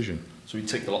that decision. So he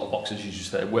ticked a lot of boxes, you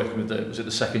just said, working with was it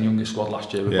the second youngest squad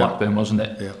last year with Yeah. Blackburn, wasn't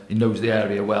it? Yeah. He knows the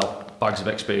area well, bags of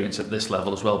experience at this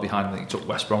level as well behind him. I think he took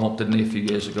West Brom up, didn't he, a few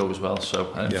years ago as well, so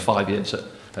 5 years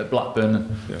at Blackburn,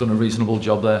 and done a reasonable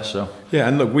job there. So yeah,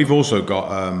 and look, we've also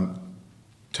got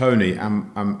Tony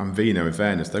and Vino, in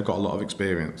fairness, they've got a lot of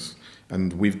experience,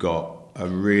 and we've got a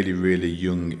really, really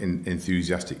young,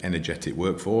 enthusiastic, energetic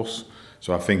workforce.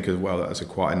 So I think as well that's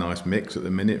quite a nice mix at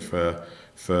the minute for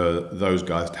those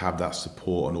guys to have that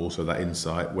support and also that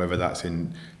insight, whether that's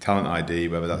in talent ID,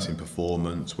 whether that's in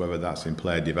performance, whether that's in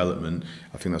player development.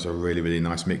 I think that's a really, really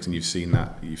nice mix, and you've seen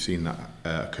that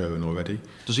occurring already.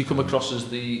 Does he come across as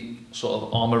the sort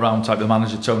of arm around type of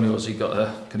manager, Tony, or has he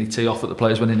got can he tee off at the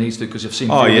players when he needs to? Because you've seen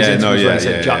where he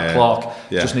said Jack Clark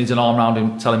just needs an arm around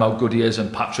him, tell him how good he is,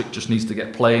 and Patrick just needs to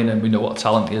get playing, and we know what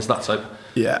talent he is, that type.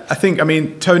 Yeah,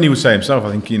 Tony would say himself,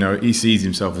 I think, he sees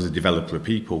himself as a developer of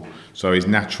people. So his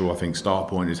natural, start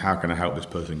point is how can I help this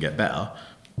person get better?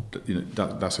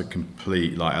 That's a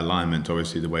complete alignment,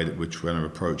 obviously, the way that we're trying to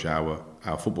approach our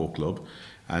football club.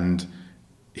 And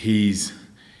he's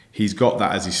got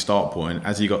that as his start point.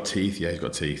 Has he got teeth? Yeah, he's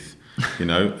got teeth.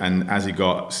 And has he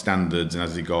got standards, and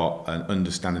has he got an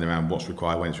understanding around what's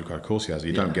required, when it's required? Of course he has.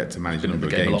 You don't get to manage a number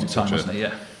of games. A long time, hasn't he?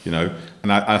 Yeah.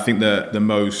 And I think the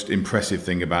most impressive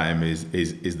thing about him is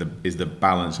the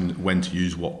balance and when to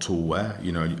use what tool where.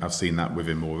 I've seen that with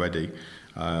him already.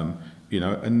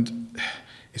 And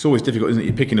it's always difficult, isn't it?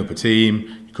 You're picking up a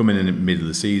team, you come in the middle of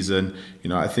the season.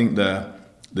 I think there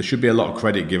should be a lot of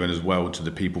credit given as well to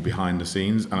the people behind the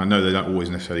scenes. And I know they don't always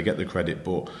necessarily get the credit,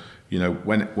 but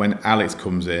when Alex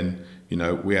comes in,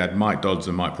 we had Mike Dodds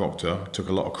and Mike Proctor took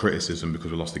a lot of criticism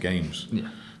because we lost the games. Yeah.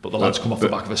 But the lads come off the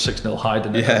back of a 6-0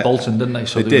 hide at Bolton, didn't they?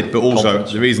 So they did, but also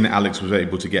the reason that Alex was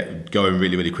able to get going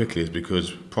really, really quickly is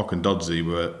because Proc and Doddsy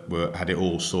had it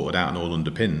all sorted out and all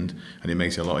underpinned, and it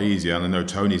makes it a lot easier. And I know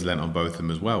Tony's lent on both of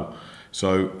them as well.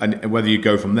 So, and whether you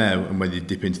go from there and whether you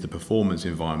dip into the performance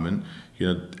environment,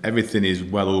 everything is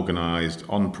well organised,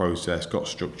 on process, got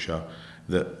structure,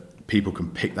 that people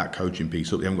can pick that coaching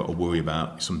piece up. They haven't got to worry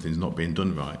about something's not being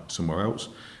done right somewhere else.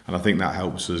 And I think that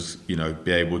helps us,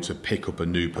 be able to pick up a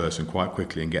new person quite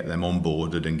quickly and get them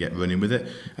onboarded and get running with it.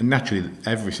 And naturally,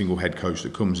 every single head coach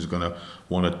that comes is going to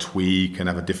want to tweak and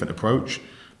have a different approach.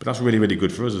 But that's really, really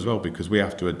good for us as well, because we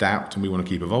have to adapt and we want to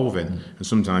keep evolving. And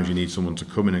sometimes you need someone to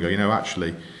come in and go,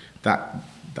 actually, that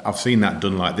I've seen that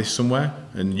done like this somewhere,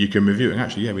 and you can review it. And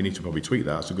actually, we need to probably tweak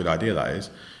that. That's a good idea, that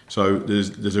is. So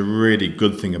there's a really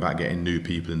good thing about getting new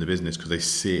people in the business, because they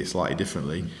see it slightly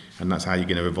differently, and that's how you're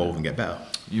going to evolve and get better.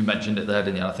 You mentioned it there,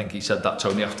 didn't you? I think he said that,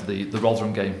 Tony, after the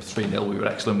Rotherham game, 3-0, we were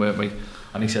excellent, weren't we?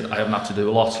 And he said, I haven't had to do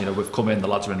a lot. We've come in, the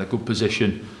lads are in a good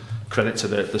position. Credit to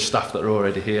the staff that are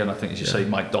already here, and I think, as you say,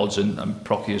 Mike Dodds and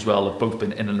Procky as well have both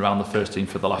been in and around the first team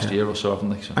for the last year or so, haven't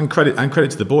they? So. And credit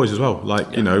to the boys as well.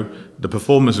 The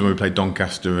performances when we played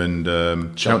Doncaster and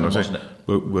Cheltenham, wasn't it?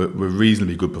 Were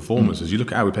reasonably good performances. You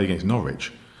look at how we played against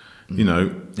Norwich.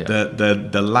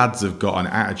 The lads have got an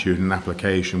attitude and an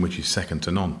application which is second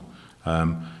to none.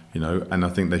 And I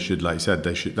think they should, like you said,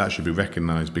 that should be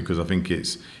recognised, because I think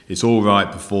it's all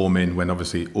right performing when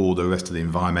obviously all the rest of the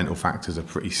environmental factors are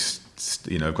pretty,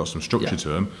 got some structure to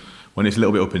them. When it's a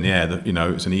little bit up in the air,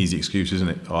 it's an easy excuse, isn't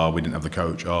it? Oh, we didn't have the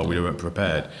coach. Oh, we weren't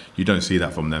prepared. You don't see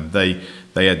that from them. They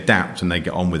adapt and they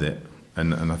get on with it.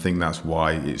 And I think that's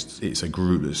why it's a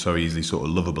group that's so easily sort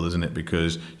of lovable, isn't it?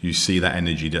 Because you see that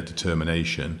energy, that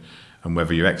determination. And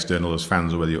whether you're external as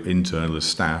fans or whether you're internal as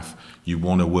staff, you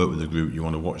want to work with the group, you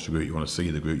want to watch the group, you want to see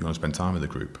the group, you want to spend time with the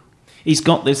group. He's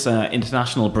got this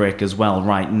international break as well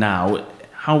right now.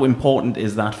 How important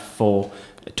is that for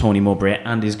Tony Mowbray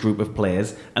and his group of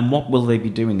players, and what will they be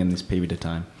doing in this period of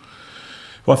time?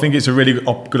 Well, I think it's a really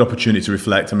good opportunity to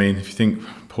reflect. I mean, if you think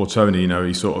poor Tony,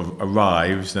 he sort of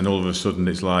arrives, then all of a sudden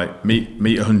it's like meet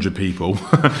 100 people,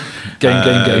 game,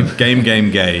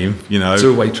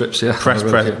 2-way trips, yeah.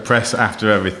 Press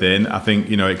after everything. I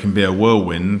think it can be a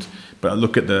whirlwind. But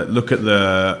look at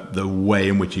the way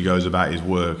in which he goes about his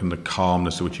work, and the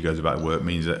calmness in which he goes about his work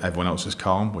means that everyone else is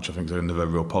calm, which I think is another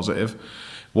real positive.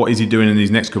 What is he doing in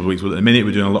these next couple of weeks? Well, at the minute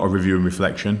we're doing a lot of review and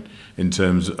reflection in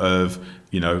terms of,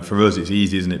 for us it's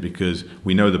easy, isn't it? Because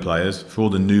we know the players. For all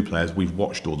the new players, we've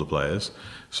watched all the players.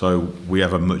 So we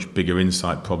have a much bigger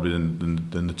insight probably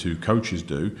than the two coaches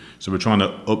do. So we're trying to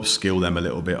upskill them a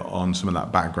little bit on some of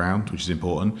that background, which is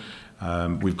important.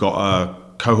 We've got a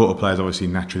cohort of players obviously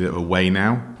naturally that are away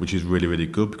now, which is really, really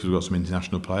good because we've got some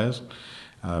international players.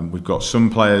 We've got some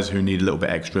players who need a little bit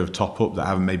extra of top up that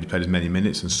haven't maybe played as many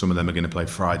minutes, and some of them are going to play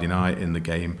Friday night in the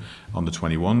game on the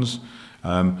 21s.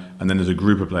 And then there's a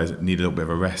group of players that need a little bit of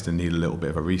a rest and need a little bit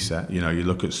of a reset. You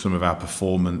look at some of our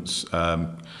performance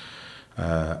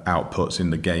outputs in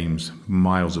the games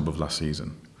miles above last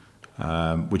season,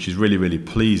 which is really, really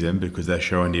pleasing because they're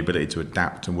showing the ability to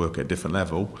adapt and work at a different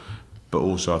level. But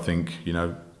also I think,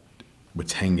 with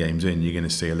 10 games in, you're going to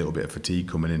see a little bit of fatigue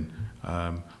coming in,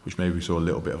 which maybe we saw a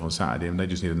little bit of on Saturday, and they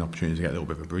just need an opportunity to get a little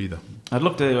bit of a breather. I'd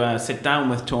love to sit down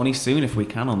with Tony soon if we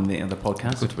can on the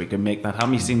podcast, if we can make that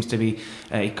happen. He seems to be,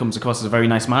 he comes across as a very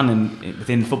nice man, and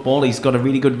within football he's got a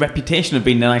really good reputation of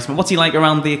being a nice man. What's he like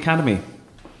around the academy?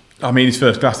 I mean, he's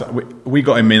first class. We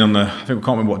got him in on I think we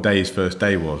can't remember what day his first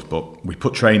day was, but we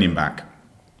put training back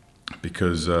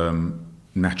because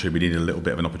naturally we needed a little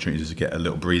bit of an opportunity to get a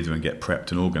little breather and get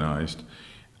prepped and organised.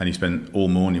 And he spent all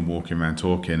morning walking around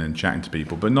talking and chatting to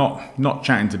people, but not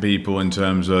chatting to people in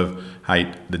terms of,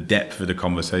 hey, the depth of the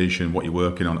conversation, what you're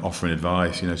working on, offering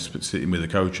advice, sitting with the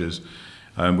coaches,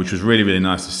 which was really, really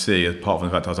nice to see, apart from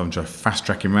the fact I was having to fast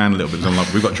track him around a little bit because I'm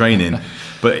like, we've got training.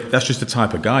 But that's just the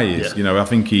type of guy he is. I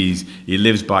think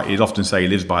he'd often say he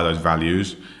lives by those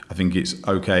values. I think it's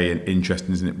okay and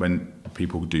interesting, isn't it, when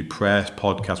people do press,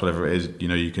 podcasts, whatever it is,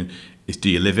 do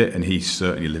you live it? And he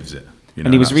certainly lives it.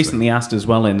 And he was recently asked as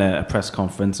well in a press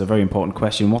conference a very important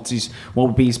question. What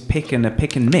would be his pick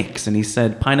and mix? And he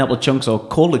said pineapple chunks or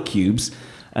cola cubes,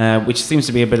 which seems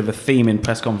to be a bit of a theme in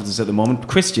press conferences at the moment.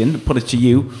 Christian, put it to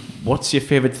you. What's your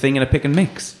favourite thing in a pick and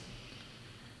mix?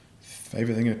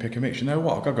 Favourite thing in a pick and mix? You know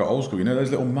what? I've got old school.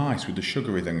 Those little mice with the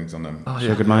sugary things on them. Oh, yeah.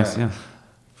 Sugared mice, yeah.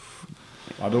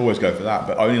 I'd always go for that,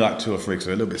 but only like 2 or 3 because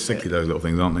they're a little bit sickly, those little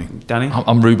things, aren't they? Danny?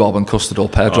 I'm rhubarb and custard or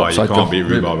pear drops. You can't beat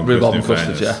rhubarb and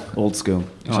custard, yeah. Old school.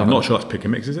 So I'm not sure that's pick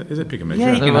and mix, is it? Is it pick and mix?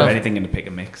 Yeah, you can have anything in a pick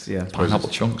and mix, yeah. Pineapple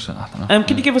chunks, I don't know.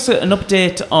 Can you give us an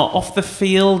update off the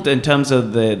field in terms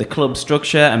of the club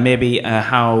structure and maybe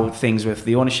how things with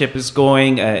the ownership is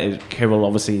going? Kirill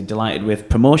obviously delighted with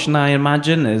promotion, I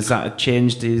imagine. Has that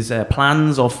changed his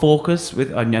plans or focus?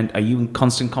 Are you in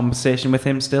constant conversation with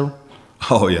him still?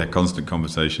 Oh yeah, constant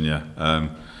conversation. Yeah,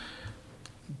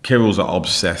 Kirill's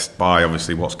obsessed by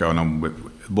obviously what's going on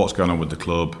with the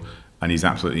club, and he's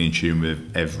absolutely in tune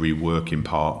with every working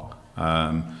part.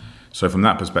 So from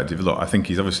that perspective, look, I think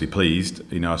he's obviously pleased.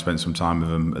 I spent some time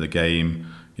with him at the game.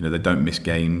 They don't miss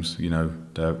games.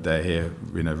 They're here,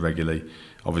 regularly.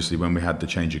 Obviously, when we had the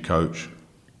change of coach,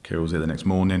 Kirill's here the next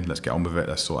morning. Let's get on with it.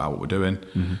 Let's sort out what we're doing.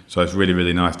 Mm-hmm. So it's really,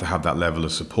 really nice to have that level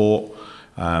of support.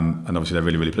 And obviously they're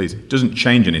really, really pleased. It doesn't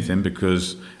change anything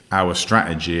because our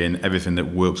strategy and everything that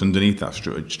works underneath that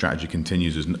strategy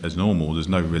continues as normal. There's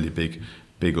no really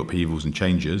big upheavals and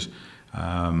changes.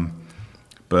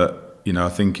 But I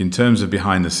think in terms of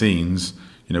behind the scenes,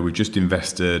 we've just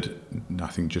invested, I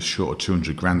think, just short of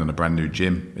 200 grand on a brand new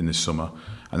gym in this summer,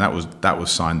 and that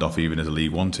was signed off even as a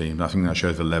League One team. I think that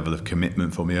shows the level of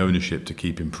commitment from the ownership to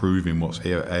keep improving what's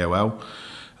here at AOL.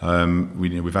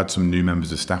 We've had some new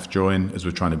members of staff join as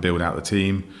we're trying to build out the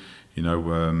team.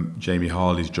 Jamie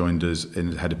Harley's joined us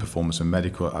in head of performance and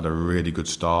medical, had a really good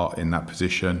start in that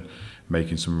position,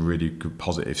 making some really good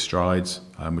positive strides,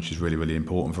 which is really, really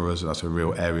important for us. That's a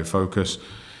real area of focus.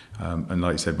 And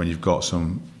like I said, when you've got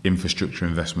some infrastructure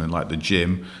investment like the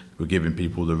gym, we're giving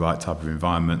people the right type of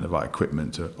environment, the right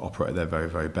equipment to operate at their very,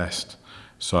 very best.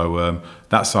 So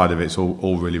that side of it's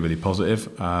all really, really positive.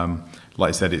 Like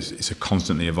I said, it's a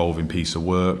constantly evolving piece of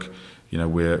work. We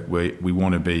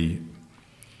want to be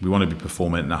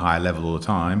performing at a higher level all the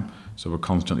time. So we're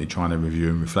constantly trying to review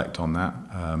and reflect on that.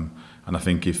 And I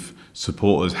think if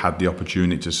supporters had the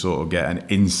opportunity to sort of get an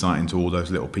insight into all those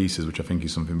little pieces, which I think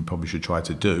is something we probably should try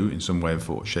to do in some way,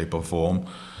 shape or form,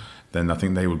 then I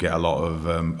think they would get a lot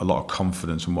of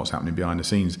confidence from what's happening behind the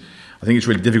scenes. I think it's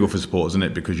really difficult for supporters, isn't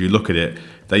it? Because you look at it,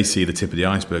 they see the tip of the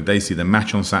iceberg, they see the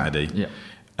match on Saturday,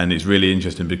 And it's really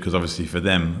interesting because obviously for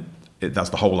them, that's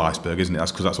the whole iceberg, isn't it?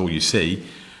 That's because that's all you see.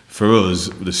 For us,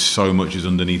 there's so much is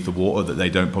underneath the water that they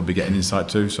don't probably get an insight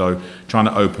to. So trying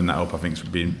to open that up, I think,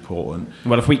 would be important.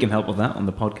 Well, if we can help with that on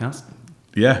the podcast.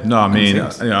 Yeah, no, I mean,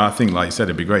 I think, like you said,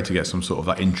 it'd be great to get some sort of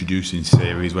like introducing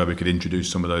series where we could introduce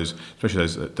some of those, especially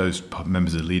those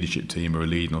members of the leadership team who are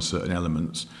leading on certain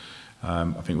elements.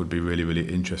 I think would be really, really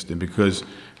interesting because,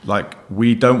 like,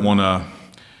 we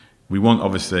want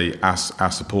obviously our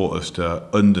supporters to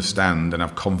understand and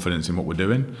have confidence in what we're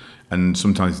doing. And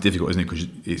sometimes it's difficult, isn't it?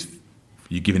 Because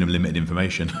you're giving them limited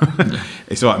information.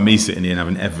 It's like me sitting here and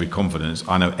having every confidence.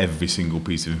 I know every single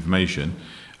piece of information.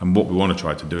 And what we want to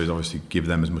try to do is obviously give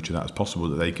them as much of that as possible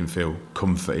that they can feel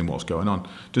comfort in what's going on.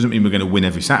 Doesn't mean we're going to win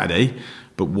every Saturday,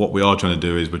 but what we are trying to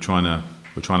do is we're trying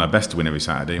our best to win every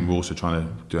Saturday, and we're also trying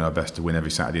to do our best to win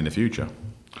every Saturday in the future.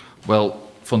 Well,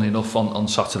 funny enough, on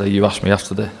Saturday you asked me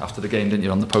after the game, didn't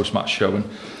you, on the post-match show, and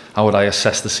how would I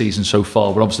assess the season so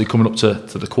far? We're obviously coming up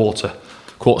to the quarter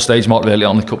stage mark, really,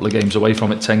 on a couple of games away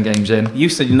from it, 10 games in. You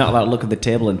said you're not allowed to look at the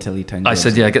table until you're 10 games. I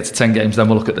said, yeah, get to 10 games, then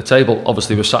we'll look at the table.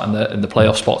 Obviously, we're sat in the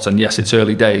playoff spots, and yes, it's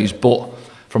early days, but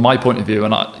from my point of view,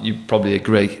 and you probably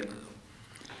agree,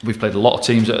 we've played a lot of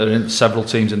teams that are in, several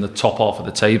teams in the top half of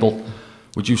the table.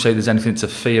 Would you say there's anything to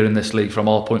fear in this league from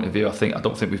our point of view? I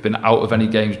don't think we've been out of any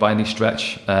games by any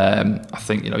stretch. I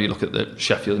think, you look at the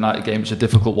Sheffield United game, it's a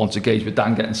difficult one to gauge with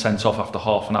Dan getting sent off after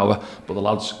half an hour, but the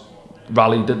lads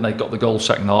rallied, didn't they? Got the goal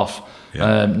second half.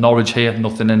 Yeah. Norwich here,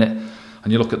 nothing in it.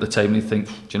 And you look at the table and you think,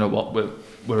 do you know what,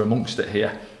 we're amongst it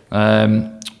here.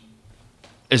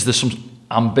 Is there some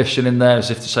ambition in there,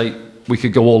 as if to say we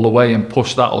could go all the way and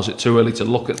push that, or is it too early to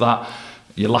look at that?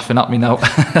 You're laughing at me now.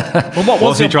 Well,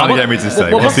 what's he trying to get me to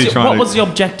say? What was the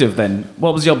objective then?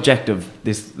 What was the objective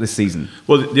this season?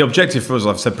 Well, the objective for us,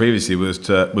 I've said previously, was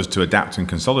to adapt and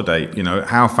consolidate.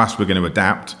 How fast we're going to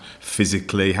adapt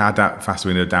physically, how fast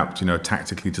we're going to adapt,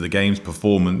 tactically to the game's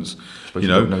performance. You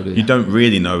don't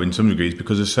really know in some degrees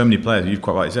because there's so many players. You've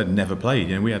quite rightly said never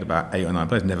played. We had about 8 or 9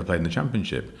 players never played in the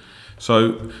Championship.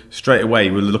 So straight away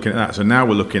we're looking at that. So now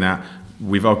we're looking at.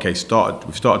 We've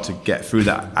started to get through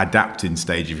that adapting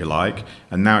stage, if you like,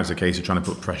 and now it's a case of trying to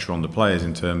put pressure on the players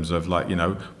in terms of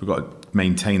we've got to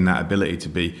maintain that ability to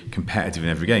be competitive in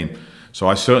every game. So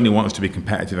I certainly want us to be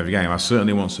competitive every game. I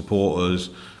certainly want supporters,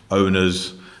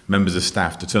 owners, members of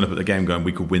staff to turn up at the game going,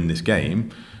 we could win this game.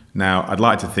 Now, I'd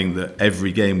like to think that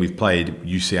every game we've played,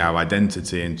 you see our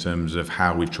identity in terms of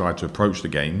how we've tried to approach the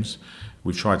games.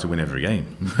 We've tried to win every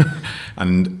game.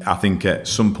 And I think at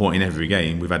some point in every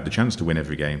game, we've had the chance to win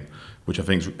every game, which I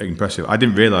think is impressive. I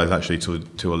didn't realise actually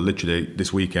till literally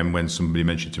this weekend when somebody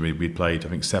mentioned to me we'd played, I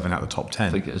think, 7 out of the top 10.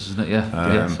 I think it is, isn't it?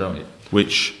 Yeah.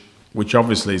 Which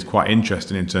obviously is quite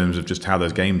interesting in terms of just how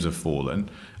those games have fallen.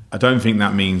 I don't think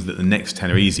that means that the next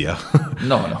 10 are easier.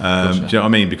 No. Do you know what I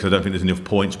mean? Because I don't think there's enough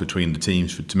points between the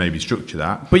teams to maybe structure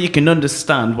that. But you can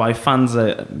understand why fans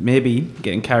are maybe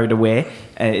getting carried away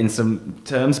in some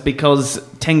terms, because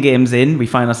 10 games in, we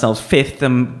find ourselves 5th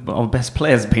and our best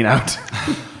players have been out.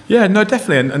 Yeah, no,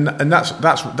 definitely, and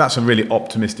that's a really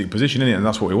optimistic position, isn't it? And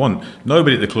that's what we want.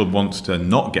 Nobody at the club wants to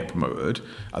not get promoted.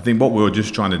 I think what we're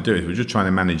just trying to do is we're just trying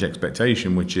to manage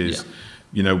expectation, which is... Yeah.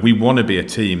 We want to be a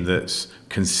team that's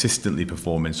consistently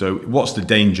performing. So what's the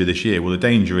danger this year? Well, the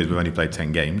danger is we've only played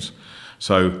 10 games.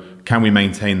 So can we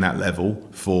maintain that level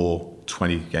for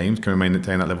 20 games? Can we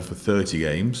maintain that level for 30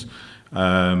 games?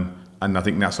 And I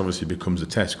think that's obviously becomes a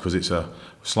test because it's a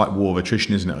slight war of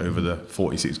attrition, isn't it, over the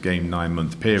 46-game,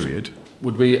 9-month period.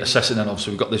 Would we assess it then?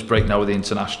 Obviously, we've got this break now with the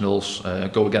internationals,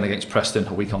 go again against Preston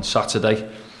a week on Saturday.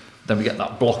 Then we get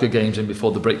that block of games in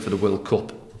before the break for the World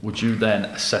Cup. Would you then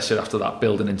assess it after that,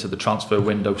 building into the transfer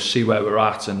window, see where we're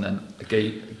at, and then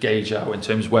gauge out in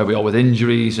terms of where we are with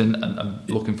injuries and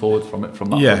looking forward from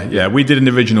that? Yeah. We did an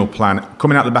original plan.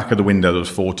 Coming out the back of the window, there was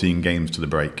 14 games to the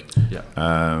break. Yeah.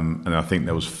 And I think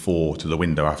there was 4 to the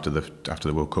window after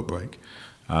the World Cup break.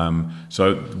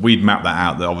 So we'd mapped that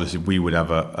out, that obviously we would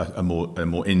have a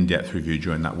more in-depth review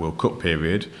during that World Cup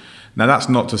period. Now, that's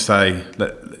not to say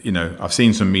that, I've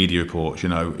seen some media reports,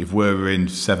 if we're in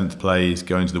 7th place,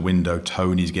 going to the window,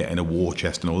 Tony's getting a war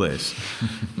chest and all this.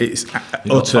 It's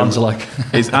utter... fans are like...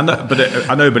 I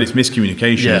know, but it's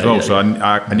miscommunication as well, so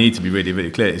I need to be really,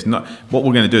 really clear. It's not... What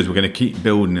we're going to do is we're going to keep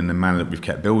building in the manner that we've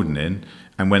kept building in,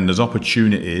 and when there's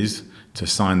opportunities to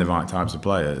sign the right types of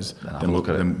players, then we're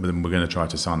going to try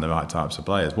to sign the right types of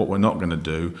players. What we're not going to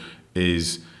do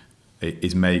is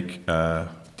make...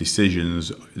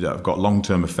 decisions that have got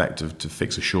long-term effect to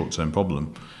fix a short-term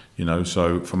problem,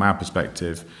 So from our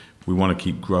perspective, we want to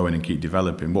keep growing and keep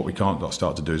developing. What we can't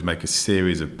start to do is make a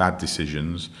series of bad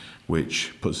decisions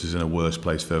which puts us in a worse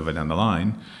place further down the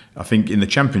line. I think in the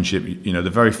Championship, you know, the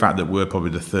very fact that we're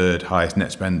probably the third highest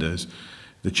net spenders,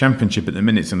 the Championship at the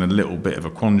minute's in a little bit of a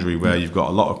quandary where you've got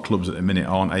a lot of clubs at the minute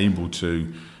aren't able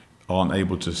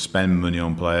to spend money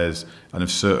on players, and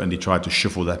have certainly tried to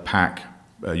shuffle their pack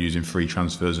using free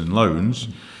transfers and loans.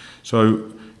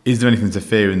 So is there anything to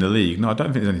fear in the league? No, I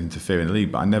don't think there's anything to fear in the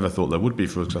league, but I never thought there would be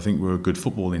for us, because I think we're a good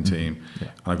footballing team.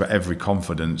 And I've got every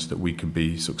confidence that we can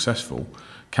be successful.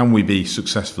 Can we be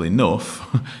successful enough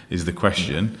is the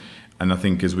question. And I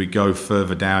think as we go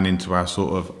further down into our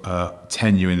sort of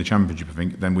tenure in the Championship, I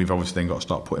think then we've obviously then got to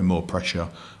start putting more pressure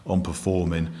on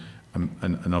performing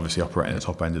and obviously operating at the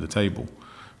top end of the table.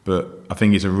 But I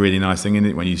think it's a really nice thing,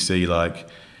 isn't it, when you see, like,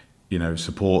 you know,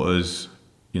 supporters,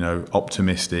 you know,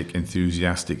 optimistic,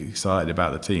 enthusiastic, excited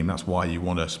about the team. That's why you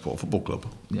want to support a football club.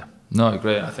 Yeah, no, I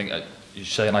agree. I think you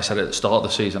say, and I said it at the start of the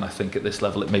season, I think at this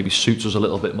level it maybe suits us a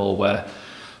little bit more, where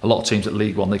a lot of teams at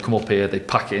League One, they come up here, they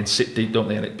pack it in, sit deep, don't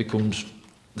they, and it becomes,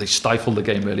 they stifle the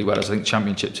game really, whereas I think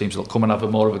Championship teams will come and have a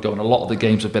more of a go, and a lot of the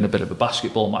games have been a bit of a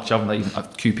basketball match, haven't they? A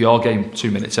QPR game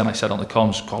 2 minutes in, I said on the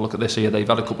comms, oh, look at this here, they've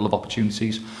had a couple of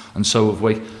opportunities, and so have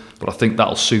we, but I think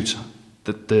that'll suit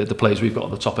the players we've got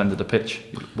at the top end of the pitch,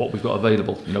 what we've got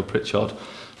available, you know, Pritchard,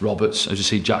 Roberts, as you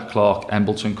see, Jack Clark,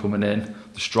 Embleton coming in,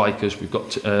 the strikers, we've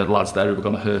got lads there who are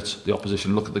going to hurt the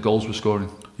opposition. Look at the goals we're scoring.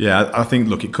 Yeah, I think,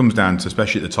 look, it comes down to,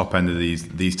 especially at the top end of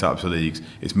these types of leagues,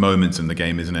 it's moments in the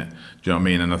game, isn't it? Do you know what I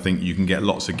mean? And I think you can get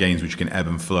lots of games which can ebb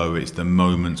and flow. It's the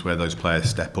moments where those players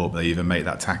step up, they even make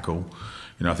that tackle.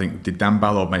 You know, I think, did Dan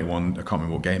Ballard make one, I can't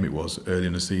remember what game it was, early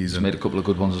in the season. He's made a couple of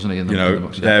good ones, hasn't he? You know,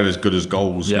 they're as good as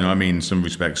goals, you know what I mean, in some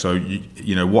respects. So,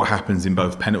 you know, what happens in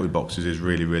both penalty boxes is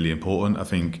really, really important. I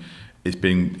think it's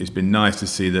been nice to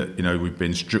see that, you know, we've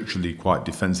been structurally quite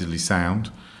defensively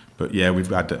sound. But yeah, we've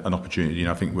had an opportunity, you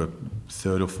know, I think we're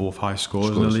third or fourth highest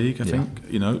scorers in the league, I think,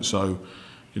 you know. So,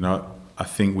 you know, I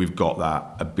think we've got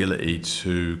that ability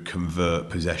to convert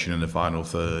possession in the final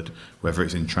third, whether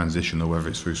it's in transition or whether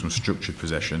it's through some structured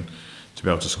possession, to be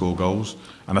able to score goals.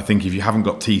 And I think if you haven't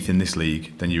got teeth in this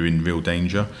league, then you're in real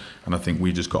danger. And I think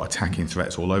we've just got attacking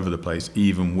threats all over the place,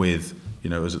 even with, you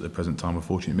know, us at the present time, we're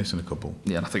fortunately missing a couple.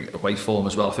 Yeah, and I think away form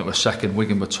as well. I think we're second.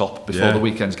 Wigan were top before the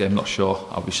weekend's game. Not sure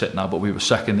how we sit now, but we were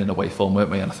second in away form, weren't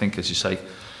we? And I think, as you say,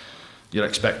 you'd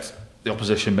expect the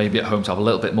opposition maybe at home to have a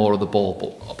little bit more of the ball,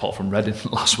 but apart from Reading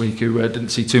last week, who didn't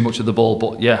see too much of the ball.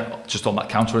 But yeah, just on that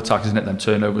counter-attack, isn't it? Them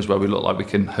turnovers where we look like we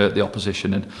can hurt the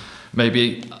opposition, and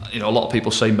maybe, you know, a lot of people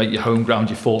say make your home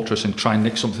ground your fortress and try and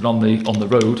nick something on the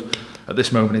road. At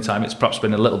this moment in time, it's perhaps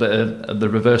been a little bit of the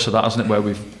reverse of that, hasn't it? Where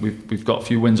we've got a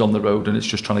few wins on the road, and it's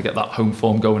just trying to get that home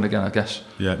form going again, I guess.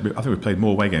 Yeah, I think we've played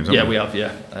more away games, haven't we? Yeah, we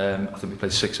have. Yeah, I think we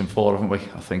played 6 and 4, haven't we?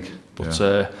 I think,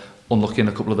 but. Unlucky in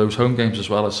a couple of those home games as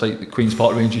well. I'd say the Queen's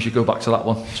Park Rangers, you go back to that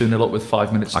one, 2-0 up with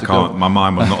 5 minutes to go. I can't, my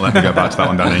mind will not let me go back to that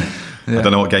one, Danny. I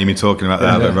don't know what game you're talking about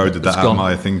there, but road did that out of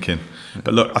my thinking.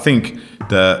 But look, I think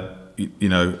that, you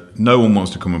know, no one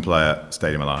wants to come and play at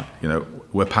Stadium of Light. You know,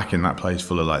 we're packing that place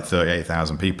full of like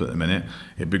 38,000 people at the minute.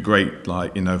 It'd be great,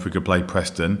 like, you know, if we could play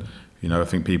Preston, you know, I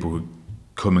think people would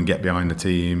come and get behind the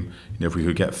team. You know, if we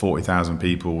could get 40,000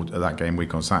 people at that game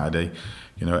week on Saturday,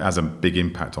 you know, it has a big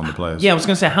impact on the players. Yeah, I was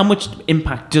going to say, how much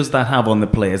impact does that have on the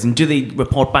players? And do they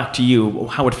report back to you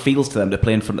how it feels to them to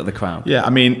play in front of the crowd? Yeah,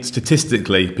 I mean,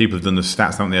 statistically, people have done the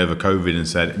stats, haven't they, over COVID and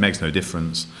said it makes no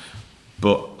difference.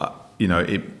 But, you know,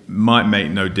 it might make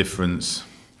no difference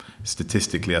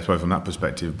statistically, I suppose, from that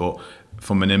perspective. But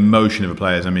from an emotion of the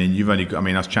players, I mean, you've only got, I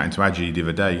mean, I was chatting to Adji the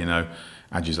other day, you know,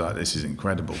 Adji's like, this is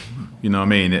incredible. You know what I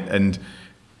mean? And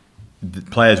the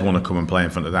players want to come and play in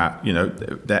front of that. You know,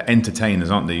 they're entertainers,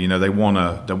 aren't they? You know, they want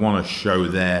to show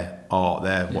their art,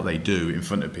 what they do in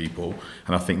front of people,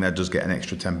 and I think that does get an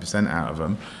extra 10% out of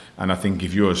them. And I think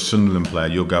if you're a Sunderland player,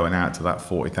 you're going out to that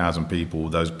 40,000 people,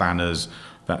 those banners,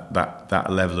 that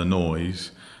level of noise.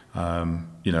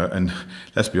 You know, and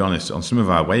let's be honest, on some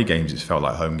of our away games, it's felt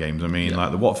like home games. I mean,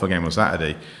 like the Watford game on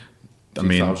Saturday.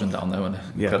 2,000 down there, wasn't it?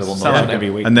 Yeah, incredible. Every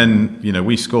week. And then, you know,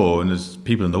 we score and there's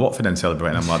people in the Watford end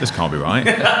celebrating. I'm like, this can't be right.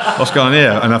 What's going on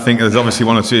here? And I think there's obviously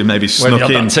one or two maybe snuck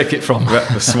in. That ticket from?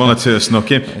 One or two have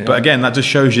snuck in. Yeah. But again, that just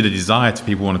shows you the desire to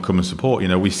people want to come and support. You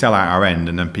know, we sell out our end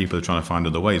and then people are trying to find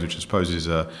other ways, which I suppose is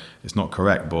it's not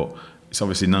correct, but it's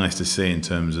obviously nice to see in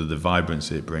terms of the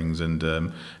vibrancy it brings. And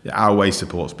our away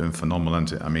support's been phenomenal,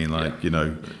 hasn't it? I mean, like, you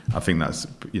know, I think that's,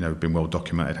 you know, been well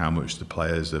documented how much the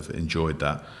players have enjoyed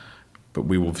that. But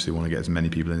we obviously want to get as many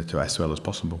people into it as well as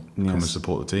possible. Yes. Come and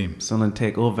support the team. Sunderland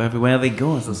take over everywhere they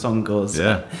go, as the song goes.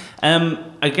 Yeah.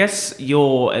 I guess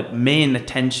your main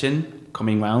attention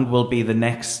coming round will be the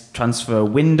next transfer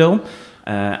window.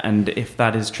 And if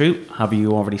that is true, have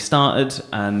you already started?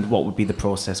 And what would be the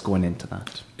process going into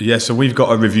that? Yeah, so we've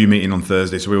got a review meeting on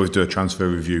Thursday. So we always do a transfer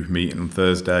review meeting on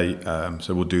Thursday.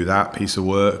 So we'll do that piece of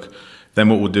work. Then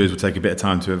what we'll do is we'll take a bit of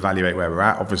time to evaluate where we're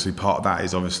at. Obviously, part of that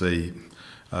is obviously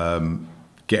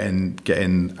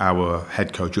getting our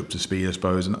head coach up to speed, I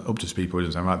suppose, and up to speed probably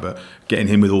doesn't sound right, but getting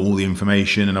him with all the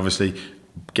information and obviously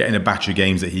getting a batch of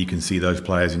games that he can see those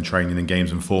players in training and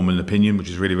games and form an opinion, which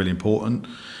is really, really important.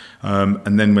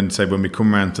 And then when we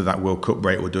come around to that World Cup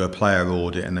break, we'll do a player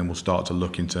audit and then we'll start to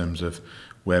look in terms of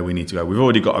where we need to go. We've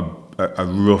already got a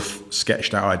rough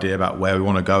sketched out idea about where we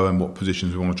want to go and what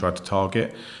positions we want to try to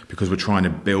target, because we're trying to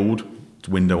build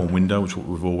window on window, which is what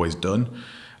we've always done.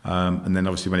 And then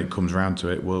obviously when it comes around to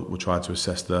it, we'll try to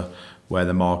assess where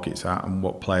the market's at and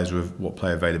what player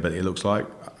availability looks like.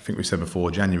 I think we said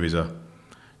before, January is a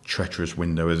treacherous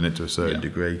window, isn't it, to a certain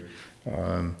degree.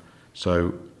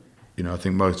 So, you know, I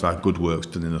think most of our good work's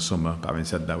done in the summer. But having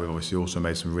said that, we've obviously also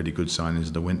made some really good signings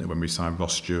in the winter when we signed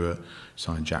Ross Stewart,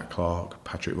 signed Jack Clark,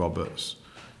 Patrick Roberts.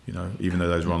 You know, even though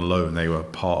those were on loan, they were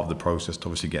part of the process to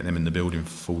obviously getting them in the building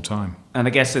full time. And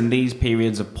I guess in these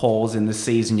periods of pause in the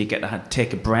season, you get to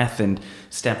take a breath and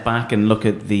step back and look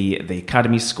at the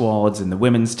academy squads and the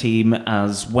women's team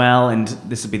as well. And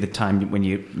this would be the time when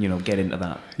you get into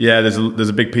that. Yeah, there's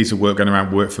a big piece of work going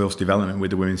around workforce development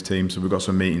with the women's team. So we've got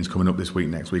some meetings coming up this week,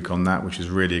 next week on that, which is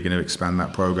really going to expand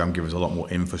that program, give us a lot more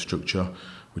infrastructure.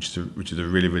 Which is a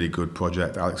really, really good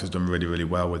project. Alex has done really, really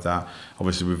well with that.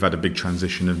 Obviously, we've had a big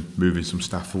transition of moving some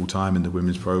staff full-time in the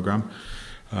women's programme.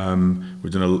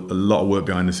 We've done a lot of work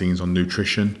behind the scenes on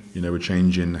nutrition. You know, we're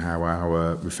changing how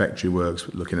our refectory works,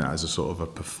 looking at it as a sort of a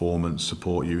performance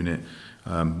support unit.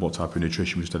 What type of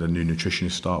nutrition? We just had a new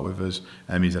nutritionist start with us.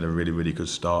 Emmy's had a really, really good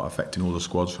start, affecting all the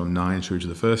squads from 9 through to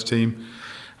the first team.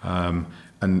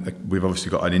 And we've obviously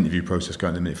got an interview process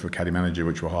going at the minute for Academy Manager,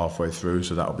 which we're halfway through,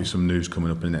 so that'll be some news coming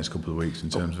up in the next couple of weeks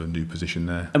in terms of a new position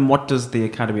there. And what does the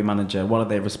Academy Manager, what are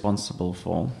they responsible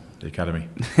for? The Academy.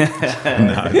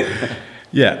 No.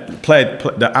 Yeah,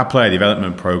 our player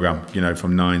development programme, you know,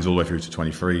 from 9s all the way through to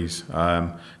 23s.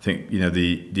 I think, you know,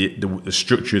 the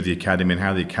structure of the Academy and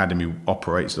how the Academy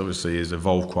operates obviously has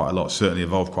evolved quite a lot, certainly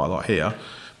evolved quite a lot here.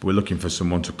 We're looking for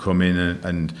someone to come in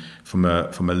and from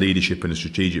a leadership and a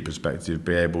strategic perspective,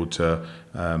 be able to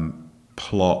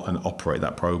plot and operate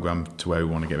that program to where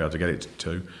we want to be able to get it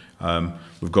to.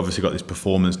 We've obviously got this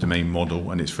performance domain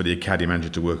model, and it's for the Academy Manager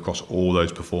to work across all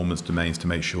those performance domains to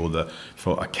make sure that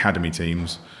for Academy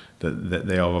teams that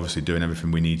they are obviously doing everything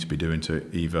we need to be doing to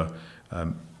either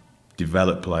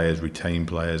develop players, retain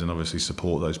players, and obviously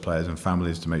support those players and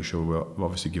families to make sure we're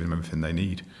obviously giving them everything they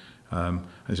need.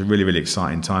 It's a really, really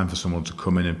exciting time for someone to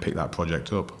come in and pick that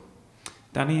project up.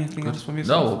 Danny, anything else from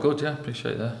yourself? No, good, yeah.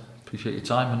 Appreciate your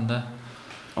time and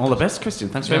all the best, Christian.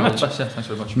 Thanks very much. All the best, yeah. Thanks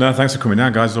very much. No, thanks for coming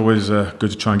down, guys. It's always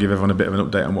good to try and give everyone a bit of an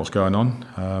update on what's going on.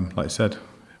 Like I said,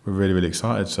 we're really, really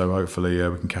excited, so hopefully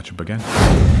we can catch up again.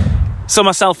 So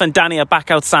myself and Danny are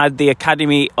back outside the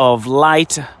Academy of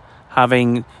Light,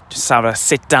 having just had a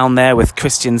sit down there with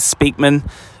KRISTJAAN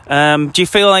SPEAKMAN. Do you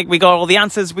feel like we got all the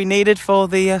answers we needed for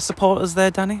the supporters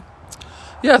there, Danny?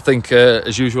 Yeah, I think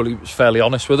as usual he was fairly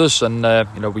honest with us, and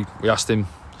we asked him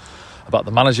about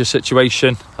the manager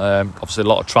situation, obviously a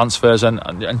lot of transfers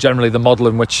and generally the model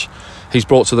in which he's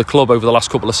brought to the club over the last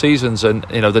couple of seasons, and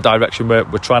the direction we're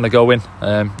trying to go in.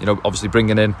 Obviously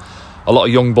bringing in a lot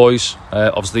of young boys,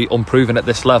 obviously unproven at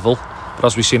this level, but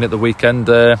as we've seen at the weekend,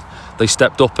 they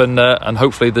stepped up, and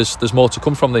hopefully there's more to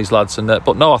come from these lads.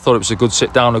 But no, I thought it was a good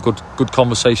sit down, a good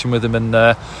conversation with him,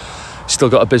 and still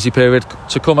got a busy period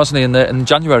to come, hasn't he, in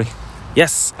January?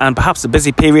 Yes, and perhaps a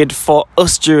busy period for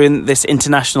us during this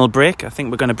international break. I think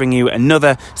we're going to bring you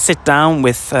another sit down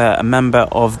with a member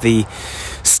of the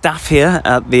staff here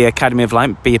at the Academy of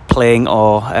Light, be it playing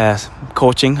or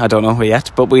coaching, I don't know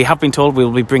yet, but we have been told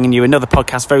we'll be bringing you another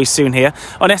podcast very soon here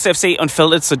on SAFC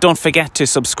Unfiltered, so don't forget to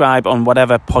subscribe on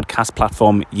whatever podcast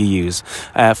platform you use.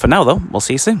 For now though, we'll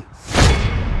see you soon.